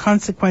Truth and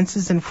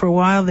Consequences, and for a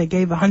while they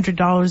gave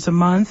 $100 a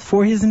month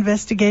for his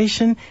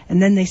investigation, and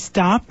then they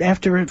stopped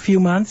after a few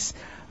months.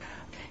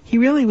 He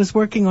really was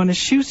working on a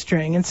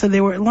shoestring, and so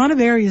there were a lot of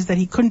areas that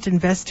he couldn't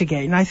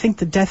investigate. And I think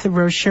the death of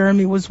Rose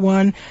Chermy was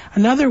one.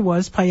 Another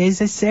was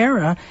Paese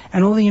Serra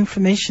and all the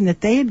information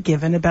that they had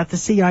given about the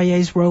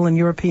CIA's role in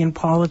European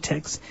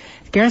politics.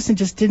 Garrison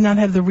just did not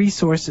have the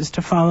resources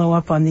to follow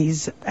up on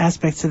these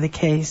aspects of the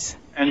case.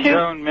 And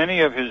Joan,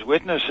 many of his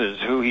witnesses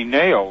who he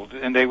nailed,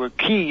 and they were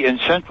key and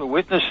central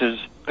witnesses,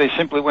 they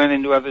simply went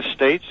into other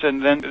states,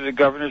 and then the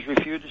governors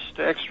refused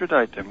to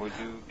extradite them. Would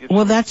you?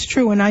 Well, that's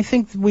true, and I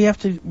think we have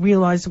to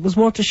realize it was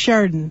Walter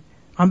Sheridan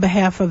on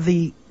behalf of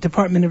the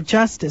Department of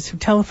Justice, who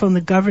telephoned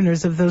the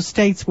governors of those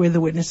states where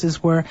the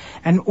witnesses were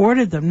and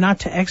ordered them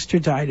not to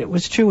extradite. It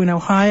was true in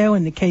Ohio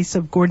in the case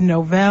of Gordon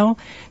Novell.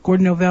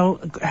 Gordon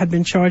Novell had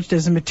been charged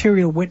as a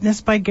material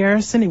witness by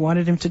Garrison. He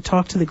wanted him to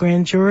talk to the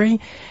grand jury,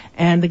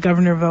 and the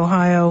governor of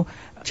Ohio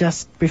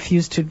just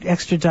refused to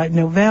extradite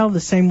Novell. The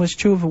same was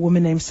true of a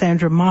woman named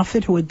Sandra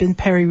Moffat, who had been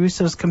Perry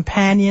Russo's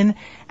companion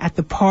at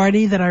the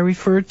party that I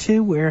referred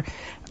to, where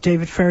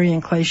David Ferry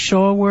and Clay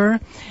Shaw were,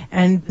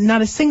 and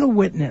not a single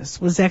witness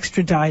was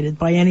extradited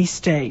by any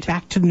state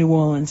back to New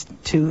Orleans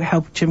to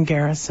help Jim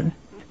Garrison.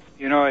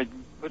 You know, it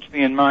puts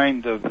me in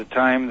mind of the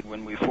time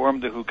when we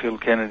formed the Who Killed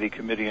Kennedy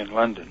Committee in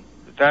London.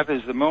 That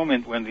is the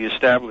moment when the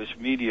established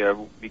media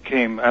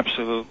became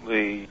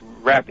absolutely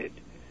rabid.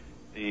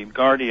 The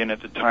Guardian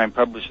at the time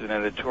published an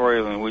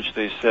editorial in which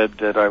they said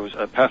that I was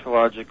a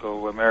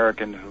pathological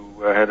American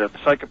who had a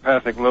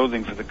psychopathic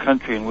loathing for the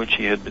country in which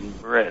he had been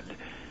bred.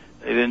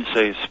 They didn't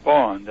say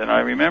spawned. And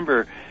I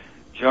remember,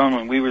 Joan,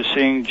 when we were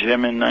seeing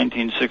Jim in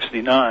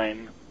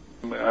 1969,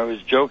 I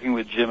was joking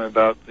with Jim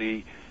about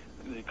the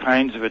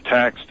kinds of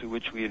attacks to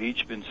which we had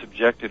each been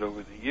subjected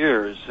over the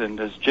years. And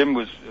as Jim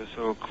was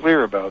so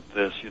clear about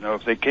this, you know,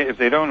 if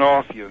they don't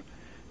off you,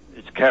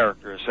 it's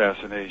character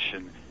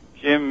assassination.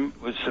 Jim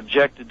was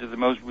subjected to the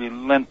most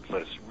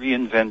relentless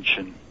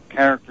reinvention,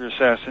 character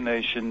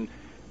assassination.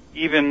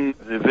 Even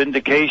the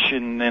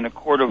vindication in a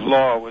court of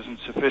law wasn't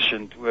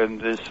sufficient when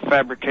this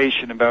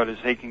fabrication about his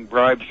taking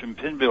bribes from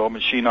pinball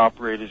machine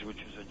operators, which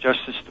was a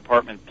Justice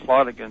Department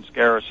plot against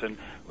Garrison,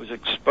 was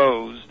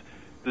exposed.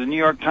 The New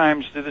York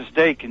Times to this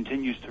day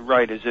continues to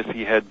write as if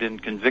he had been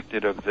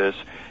convicted of this.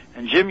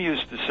 And Jim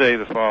used to say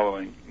the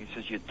following. He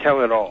says, you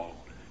tell it all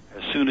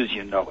as soon as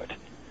you know it.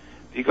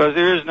 Because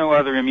there is no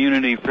other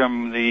immunity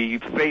from the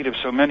fate of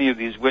so many of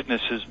these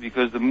witnesses,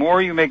 because the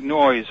more you make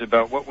noise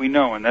about what we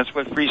know, and that's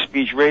what free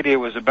speech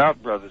radio is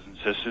about, brothers and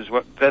sisters,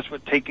 that's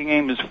what Taking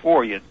Aim is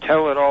for. You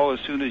tell it all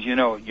as soon as you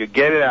know it. You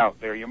get it out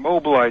there. You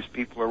mobilize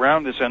people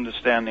around this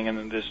understanding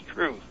and this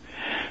truth.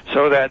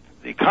 So that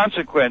the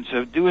consequence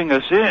of doing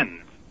us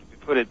in, to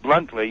put it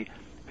bluntly,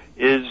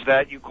 is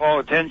that you call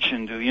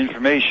attention to the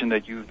information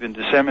that you've been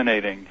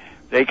disseminating.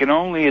 They can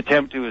only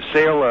attempt to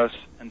assail us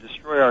and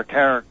destroy our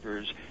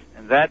characters,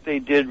 and that they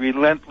did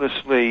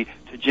relentlessly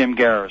to Jim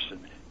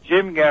Garrison.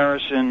 Jim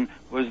Garrison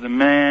was the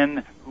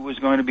man who was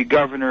going to be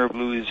governor of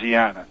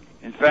Louisiana.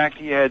 In fact,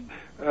 he had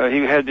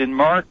been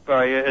marked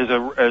by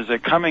as a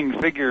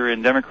coming figure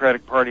in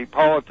Democratic Party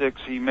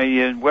politics. He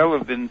may well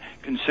have been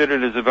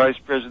considered as a vice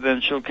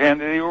presidential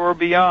candidate or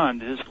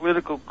beyond. His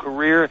political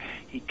career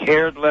he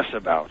cared less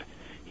about.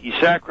 He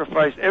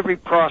sacrificed every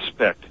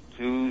prospect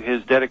to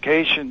his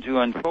dedication to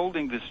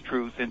unfolding this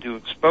truth and to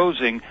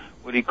exposing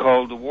what he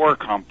called the war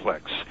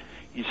complex.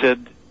 He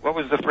said, what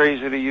was the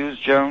phrase that he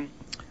used, Joan?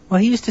 Well,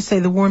 he used to say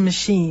the war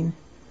machine.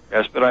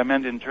 Yes, but I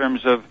meant in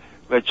terms of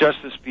let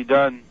justice be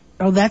done.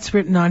 Oh, that's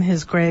written on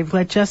his grave.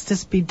 Let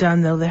justice be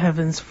done, though the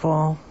heavens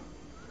fall.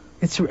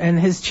 And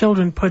his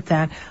children put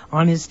that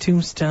on his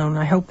tombstone.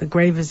 I hope the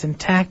grave is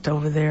intact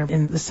over there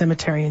in the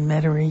cemetery in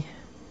Metairie.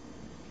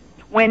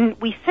 When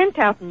we sent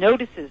out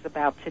notices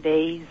about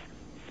today's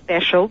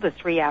special, the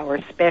 3-hour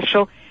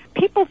special,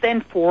 people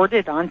then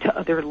forwarded on to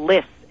other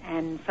lists.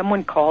 And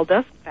someone called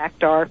us, in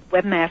fact, our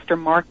webmaster,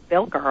 Mark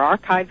Bilk, our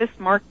archivist,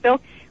 Mark Bilk,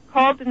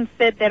 called and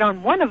said that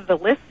on one of the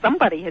lists,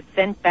 somebody had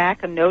sent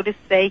back a notice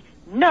say,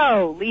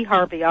 no, Lee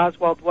Harvey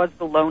Oswald was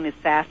the lone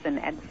assassin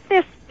at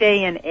this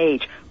day and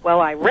age. Well,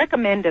 I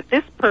recommend that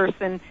this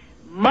person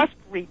must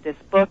read this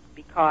book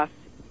because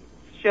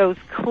it shows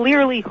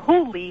clearly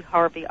who Lee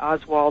Harvey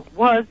Oswald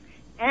was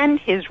and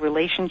his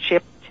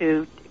relationship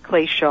to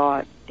Clay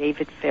Shaw,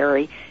 David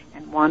Ferry,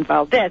 and Juan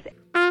Valdez.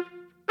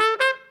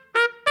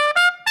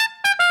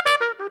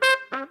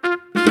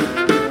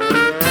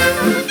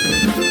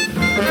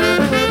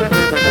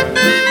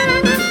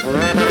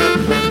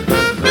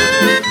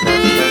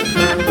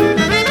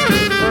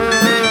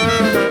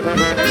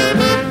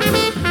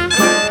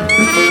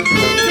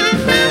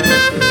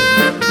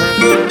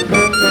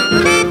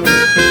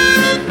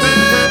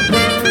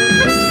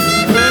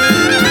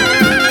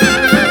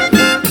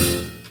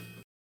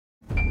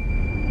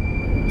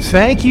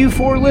 Thank you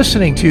for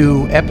listening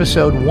to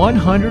episode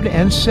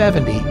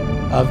 170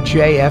 of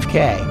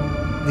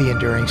JFK, The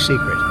Enduring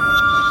Secret.